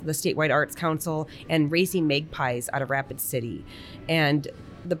Council, the Statewide Arts Council, and Raising Magpies out of Rapid City. And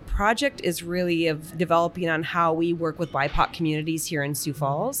the project is really of developing on how we work with BIPOC communities here in Sioux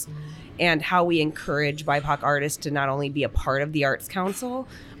Falls and how we encourage BIPOC artists to not only be a part of the Arts Council,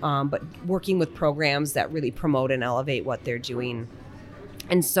 but working with programs that really promote and elevate what they're doing.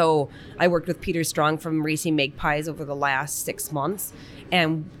 And so I worked with Peter Strong from Racing Magpies over the last 6 months,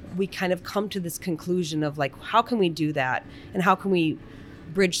 and we kind of come to this conclusion of like, how can we do that? And how can we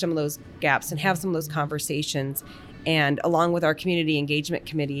bridge some of those gaps and have some of those conversations? And along with our community engagement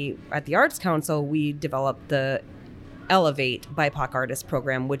committee at the Arts Council, we developed the Elevate BIPOC Artist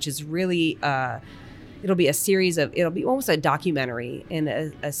Program, which is really, it'll be almost a documentary and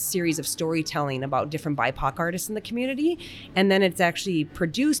a series of storytelling about different BIPOC artists in the community. And then it's actually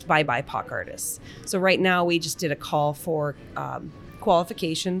produced by BIPOC artists. So right now we just did a call for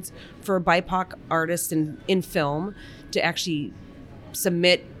qualifications for BIPOC artists in film to actually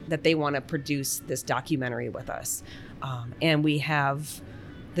submit that they want to produce this documentary with us. And we have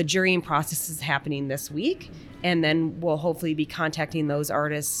the jurying processes happening this week. And then we'll hopefully be contacting those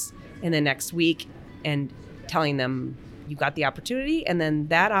artists in the next week and telling them you got the opportunity. And then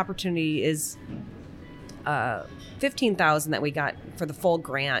that opportunity is $15,000 that we got for the full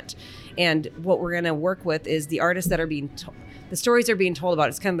grant. And what we're going to work with is the artists that are being the stories are being told about.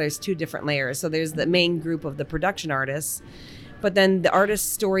 It's kind of, there's two different layers. So there's the main group of the production artists, but then the artists'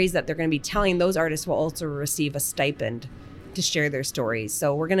 stories that they're going to be telling, those artists will also receive a stipend to share their stories.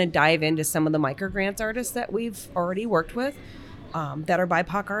 So we're going to dive into some of the microgrants artists that we've already worked with, that are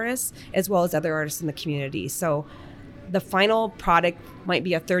BIPOC artists, as well as other artists in the community. So the final product might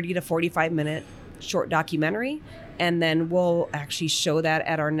be a 30 to 45 minute short documentary, and then we'll actually show that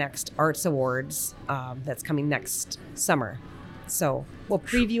at our next Arts Awards that's coming next summer. So we'll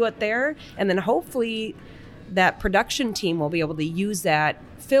preview it there, and then hopefully that production team will be able to use that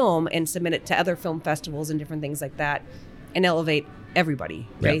film and submit it to other film festivals and different things like that, and elevate everybody,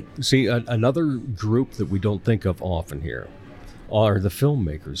 right? Yeah. See, another group that we don't think of often here are the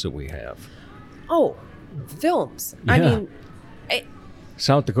filmmakers that we have. Oh, films. Yeah. I mean,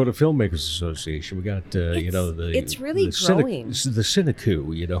 South Dakota Filmmakers Association. We got, it's really growing. The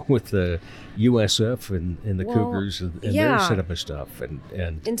Cinecu, with the USF and the Cougars and their cinema stuff.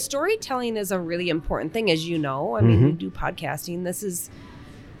 And storytelling is a really important thing, as you know. I mean, we do podcasting.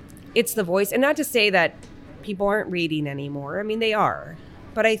 It's the voice. And not to say that people aren't reading anymore. I mean, they are.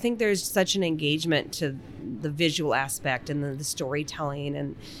 But I think there's such an engagement to the visual aspect and the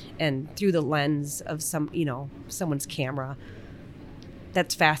storytelling and through the lens of someone's camera.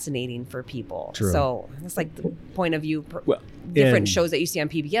 That's fascinating for people. True. So it's like the point of view, different shows that you see on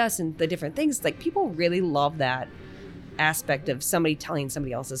PBS and the different things. Like, people really love that aspect of somebody telling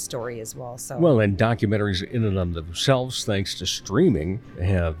somebody else's story as well. So and documentaries in and of themselves, thanks to streaming,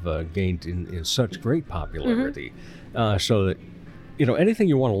 have gained in such great popularity. So that anything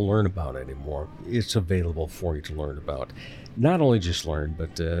you want to learn about anymore, it's available for you to learn about. Not only just learn,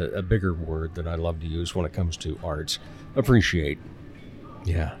 but a bigger word that I love to use when it comes to arts: appreciate.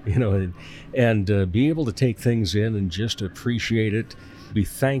 Yeah, and be able to take things in and just appreciate it. Be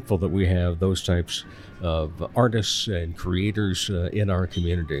thankful that we have those types of artists and creators in our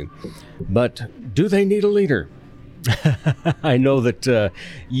community. But do they need a leader? I know that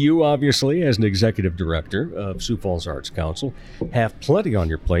you, obviously, as an executive director of Sioux Falls Arts Council, have plenty on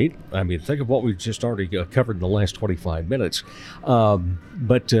your plate. I mean, think of what we've just already covered in the last 25 minutes.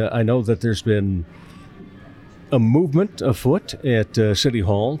 But I know that there's been a movement afoot at City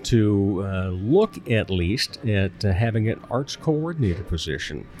Hall to look at least at having an arts coordinator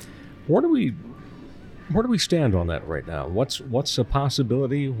position. Where do we stand on that right now? What's a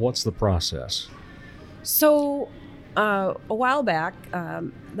possibility? What's the process? So a while back,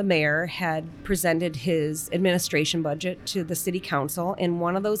 the mayor had presented his administration budget to the city council, and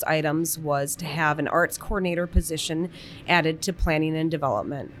one of those items was to have an arts coordinator position added to planning and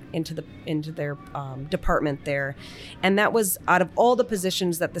development into their department there. And that was, out of all the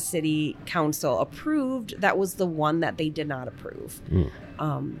positions that the city council approved, that was the one that they did not approve.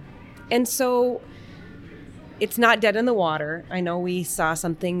 And so it's not dead in the water. I know we saw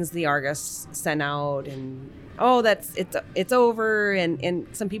some things the Argus sent out, and it's over, and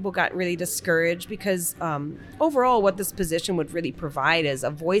some people got really discouraged because overall what this position would really provide is a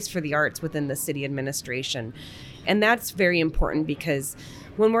voice for the arts within the city administration. And that's very important, because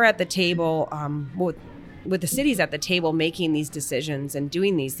when we're at the table with the cities at the table making these decisions and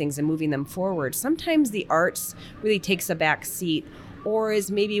doing these things and moving them forward, sometimes the arts really takes a back seat, or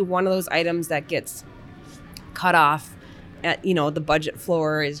is maybe one of those items that gets cut off at the budget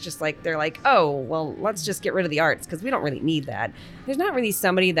floor. Is just like, they're like, oh, well, let's just get rid of the arts because we don't really need that. There's not really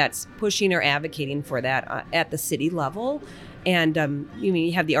somebody that's pushing or advocating for that at the city level. And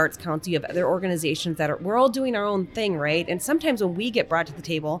you have the Arts Council, you have other organizations we're all doing our own thing, right? And sometimes when we get brought to the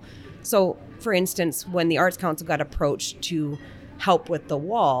table, so for instance, when the Arts Council got approached to help with the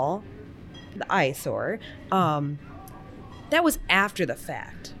wall, the eyesore, that was after the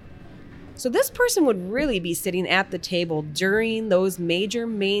fact. So this person would really be sitting at the table during those major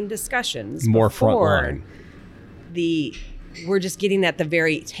main discussions. More frontline. We're just getting at the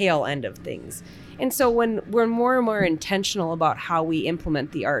very tail end of things. And so when we're more and more intentional about how we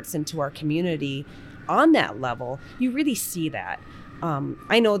implement the arts into our community on that level, you really see that.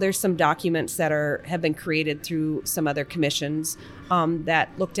 I know there's some documents that have been created through some other commissions that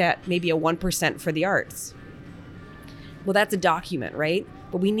looked at maybe a 1% for the arts. Well, that's a document, right?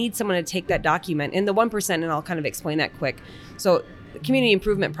 But we need someone to take that document, and the 1%, and I'll kind of explain that quick. So the community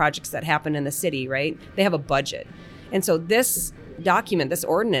improvement projects that happen in the city, right? They have a budget. And so this document, this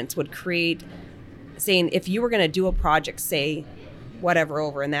ordinance would create, saying if you were going to do a project, say, whatever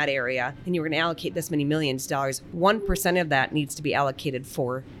over in that area, and you were going to allocate this many millions of dollars, 1% of that needs to be allocated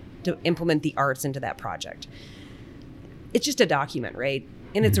to implement the arts into that project. It's just a document, right?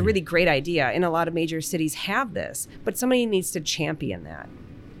 And it's a really great idea, and a lot of major cities have this, but somebody needs to champion that.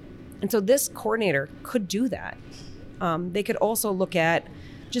 And so this coordinator could do that. They could also look at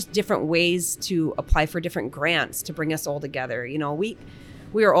just different ways to apply for different grants to bring us all together. You know, we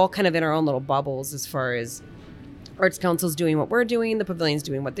are all kind of in our own little bubbles as far as Arts Council's doing what we're doing, the Pavilion's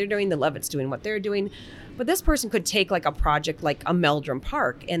doing what they're doing, the Levitt's doing what they're doing. But this person could take like a project like a Meldrum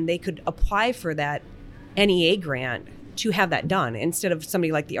Park, and they could apply for that NEA grant to have that done, instead of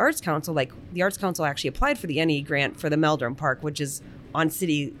somebody like the Arts Council. Like the Arts Council actually applied for the NEA grant for the Meldrum Park, which is on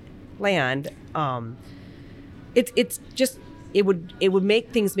city land. It's just, it would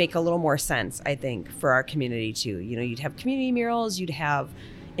make things make a little more sense, I think, for our community too. You know, you'd have community murals, you'd have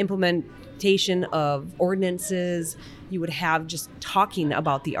implementation of ordinances, you would have just talking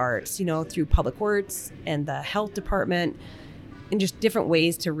about the arts, you know, through Public Works and the health department, and just different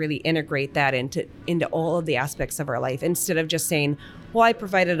ways to really integrate that into all of the aspects of our life, instead of just saying, well, I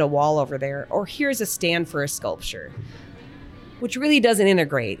provided a wall over there, or here's a stand for a sculpture, which really doesn't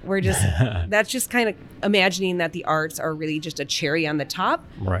integrate. We're just, that's just kind of imagining that the arts are really just a cherry on the top,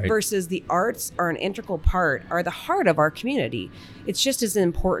 right, versus the arts are an integral part, are the heart of our community. It's just as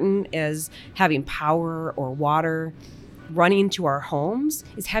important as having power or water running to our homes,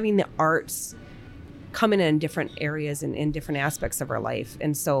 is having the arts come in different areas and in different aspects of our life.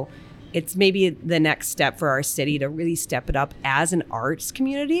 And so it's maybe the next step for our city to really step it up as an arts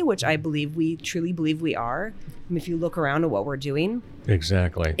community, which I believe we truly believe we are. If you look around at what we're doing,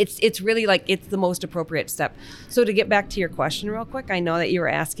 exactly, it's really like, it's the most appropriate step. So to get back to your question real quick, I know that you were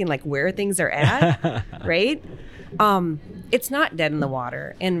asking like where things are at, right? It's not dead in the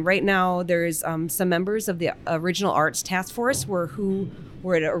water. And right now there's some members of the original Arts Task Force who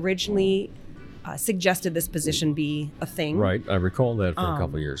were originally suggested this position be a thing. Right, I recall that from a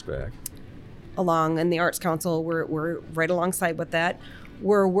couple of years back. And the Arts Council, we're right alongside with that.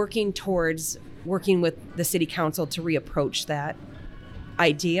 We're working with the City Council to reapproach that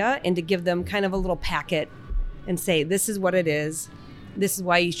idea and to give them kind of a little packet and say, this is what it is, this is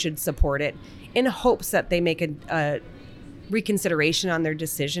why you should support it, in hopes that they make a reconsideration on their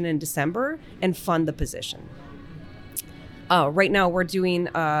decision in December and fund the position. Right now we're doing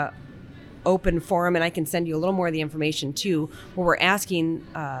open forum, and I can send you a little more of the information too, where we're asking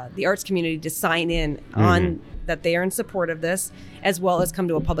the arts community to sign in on that they are in support of this, as well as come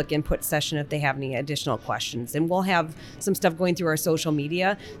to a public input session if they have any additional questions. And we'll have some stuff going through our social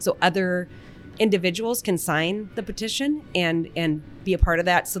media so other individuals can sign the petition and be a part of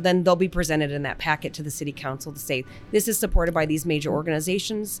that. So then they'll be presented in that packet to the City Council to say, this is supported by these major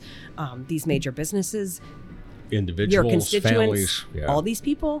organizations, these major businesses, individuals, your constituents, families, all these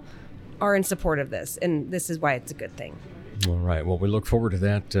people are in support of this, and this is why it's a good thing. All right. Well, we look forward to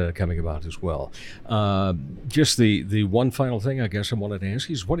that coming about as well. Just the one final thing I guess I wanted to ask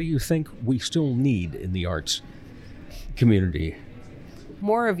you is, what do you think we still need in the arts community?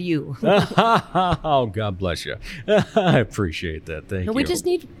 More of you. Oh, God bless you. I appreciate that. Thank you.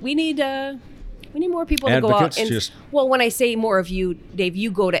 We need more people to go out and. Well, when I say more of you, Dave, you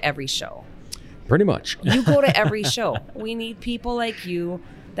go to every show. Pretty much. You go to every show. We need people like you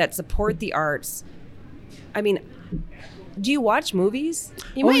that support the arts. I mean, do you watch movies?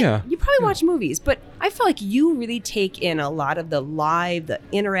 Yeah. You probably watch movies, but I feel like you really take in a lot of the live, the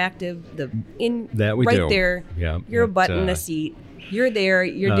interactive, that we right do. There. Yeah. You're a butt in a seat. You're there.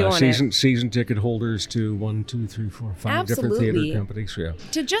 You're doing it. Season ticket holders to 1, 2, 3, 4, 5 different theater companies. Yeah.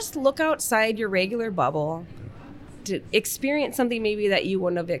 To just look outside your regular bubble, to experience something maybe that you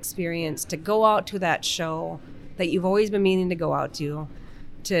wouldn't have experienced, to go out to that show that you've always been meaning to go out to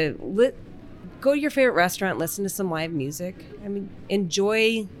go to your favorite restaurant, listen to some live music. I mean,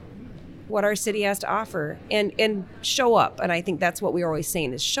 enjoy what our city has to offer and show up. And I think that's what we're always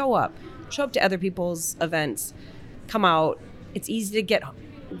saying is show up to other people's events, come out. It's easy to get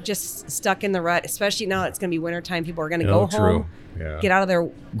just stuck in the rut, especially now it's going to be wintertime. People are going to go home, get out of their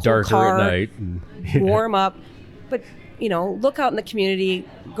darker car, at night, warm up. But, look out in the community,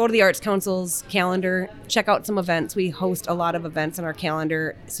 go to the Arts Council's calendar, check out some events. We host a lot of events on our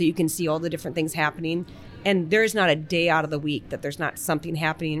calendar so you can see all the different things happening. And there's not a day out of the week that there's not something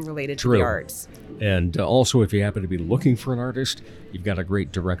happening related to the arts. And also, if you happen to be looking for an artist, you've got a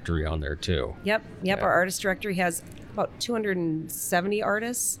great directory on there, too. Yep. Yeah. Our artist directory has about 270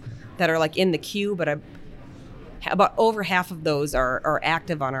 artists that are like in the queue, but about over half of those are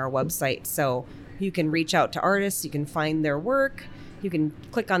active on our website. So you can reach out to artists, you can find their work, you can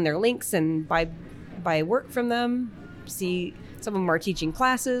click on their links and buy work from them, see some of them are teaching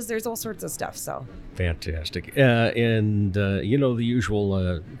classes, there's all sorts of stuff. So fantastic. And the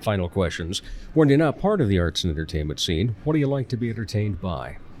usual final questions. When you're not part of the arts and entertainment scene, what do you like to be entertained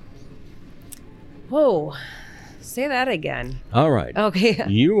by? Whoa. Say that again. All right. Okay.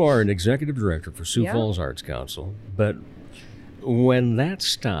 You are an executive director for Sioux Yeah. Falls Arts Council, but when that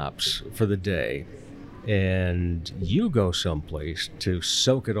stops for the day and you go someplace to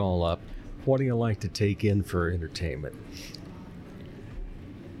soak it all up, what do you like to take in for entertainment?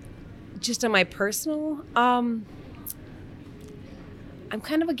 Just on my personal, I'm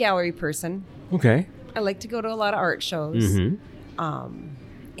kind of a gallery person. Okay. I like to go to a lot of art shows. Mm-hmm.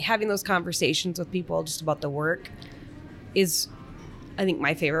 Having those conversations with people just about the work is, I think,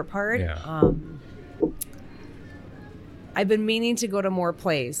 my favorite part. Yeah. I've been meaning to go to more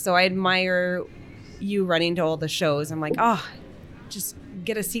plays, so I admire you running to all the shows. I'm like, oh, just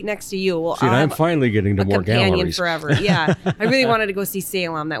get a seat next to you. Well, See, I'm finally getting to a more companion galleries. forever. Yeah, I really wanted to go see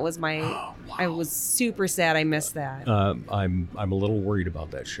Salem. That was my. Wow. I was super sad I missed that. I'm a little worried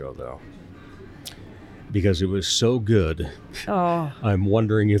about that show though, because it was so good. Oh, I'm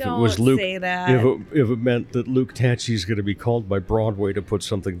wondering if don't it was Luke. say that. If it meant that Luke Tachi's going to be called by Broadway to put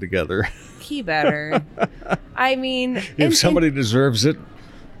something together. He better. I mean, If somebody deserves it,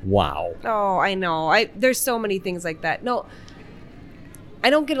 wow. Oh, I know. There's so many things like that. No, I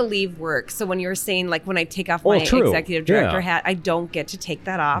don't get to leave work. So when you're saying, like, when I take off my executive director hat, I don't get to take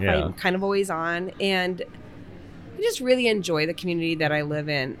that off. Yeah. I'm kind of always on. And I just really enjoy the community that I live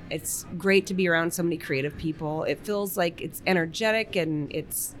in. It's great to be around so many creative people. It feels like it's energetic and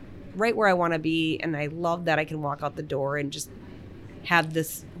it's right where I want to be. And I love that I can walk out the door and just have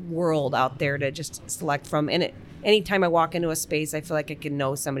this world out there to just select from. And anytime I walk into a space, I feel like I can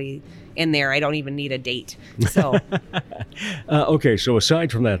know somebody in there. I don't even need a date. So, okay, so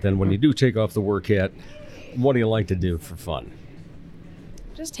aside from that, then, when you do take off the work hat, what do you like to do for fun?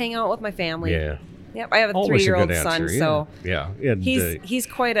 just hang out with my family. Yeah. Yep, I have a Always 3-year-old good son, answer, so yeah. And, he's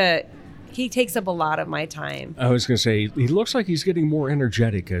quite a. He takes up a lot of my time. I was going to say, he looks like he's getting more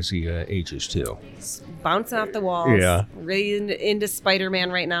energetic as he ages, too. He's bouncing off the walls. Yeah. Really into Spider-Man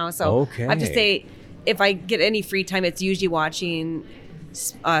right now. So Okay. I have to say, if I get any free time, it's usually watching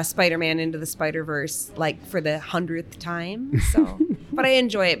Spider-Man Into the Spider-Verse, like for the 100th time. So, but I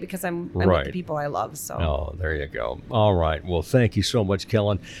enjoy it because I'm with the people I love. So. Oh, there you go. All right. Well, thank you so much,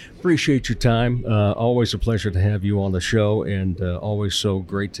 Kellen. Appreciate your time. Always a pleasure to have you on the show, and always so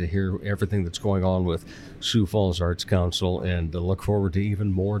great to hear everything that's going on with Sioux Falls Arts Council, and look forward to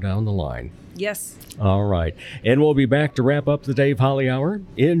even more down the line. Yes. All right. And we'll be back to wrap up the Dave Holly Hour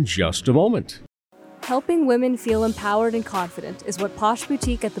in just a moment. Helping women feel empowered and confident is what Posh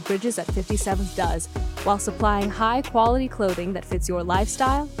Boutique at the Bridges at 57th does, while supplying high-quality clothing that fits your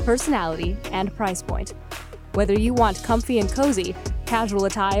lifestyle, personality, and price point. Whether you want comfy and cozy, casual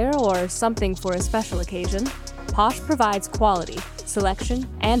attire, or something for a special occasion, Posh provides quality, selection,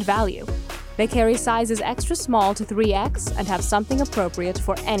 and value. They carry sizes extra small to 3X and have something appropriate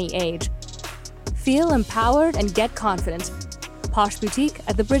for any age. Feel empowered and get confident. Posh Boutique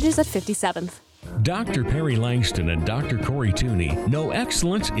at the Bridges at 57th. Dr. Perry Langston and Dr. Corey Tooney know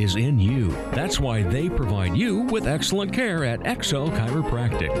excellence is in you. That's why they provide you with excellent care at XO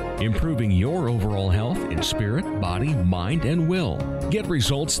Chiropractic, improving your overall health in spirit, body, mind, and will. Get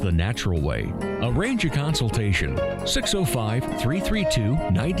results the natural way. Arrange a consultation,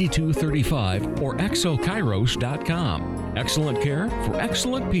 605-332-9235 or xochiros.com. Excellent care for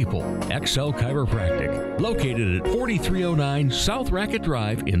excellent people. XO Chiropractic, located at 4309 South Racket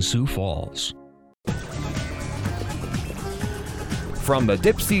Drive in Sioux Falls. From the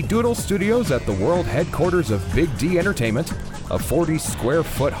Dipsy Doodle Studios at the world headquarters of Big D Entertainment, a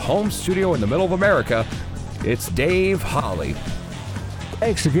 40-square-foot home studio in the middle of America, it's Dave Holly.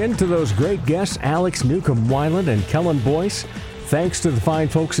 Thanks again to those great guests, Alex Newcomb Weiland and Kellen Boice. Thanks to the fine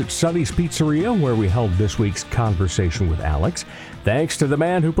folks at Sonny's Pizzeria, where we held this week's conversation with Alex. Thanks to the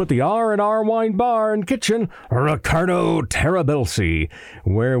man who put the R&R Wine Bar and Kitchen, Ricardo Terabilsi,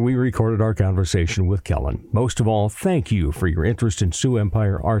 where we recorded our conversation with Kellen. Most of all, thank you for your interest in Sioux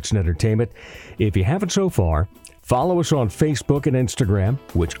Empire Arts and Entertainment. If you haven't so far, follow us on Facebook and Instagram,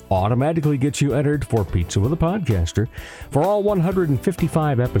 which automatically gets you entered for Pizza with a Podcaster. For all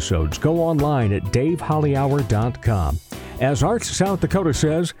 155 episodes, go online at davehollyhour.com. As Arts South Dakota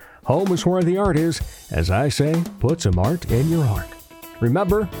says, home is where the art is. As I say, put some art in your heart.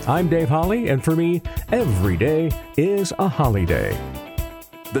 Remember, I'm Dave Holly, and for me, every day is a holiday.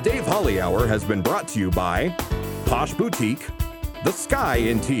 The Dave Holly Hour has been brought to you by Posh Boutique, The Sky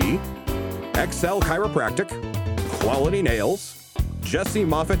in Tea, XL Chiropractic, Quality Nails, Jesse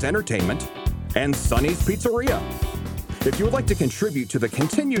Moffitt Entertainment, and Sonny's Pizzeria. If you would like to contribute to the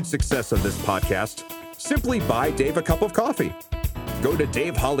continued success of this podcast, simply buy Dave a cup of coffee. Go to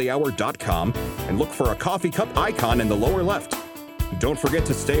davehollyhour.com and look for a coffee cup icon in the lower left. Don't forget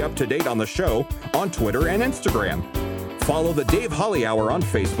to stay up to date on the show on Twitter and Instagram. Follow the Dave Holly Hour on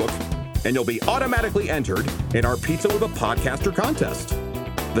Facebook, and you'll be automatically entered in our Pizza with a Podcaster contest.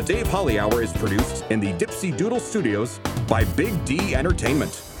 The Dave Holly Hour is produced in the Dipsy Doodle Studios by Big D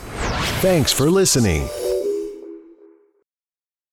Entertainment. Thanks for listening.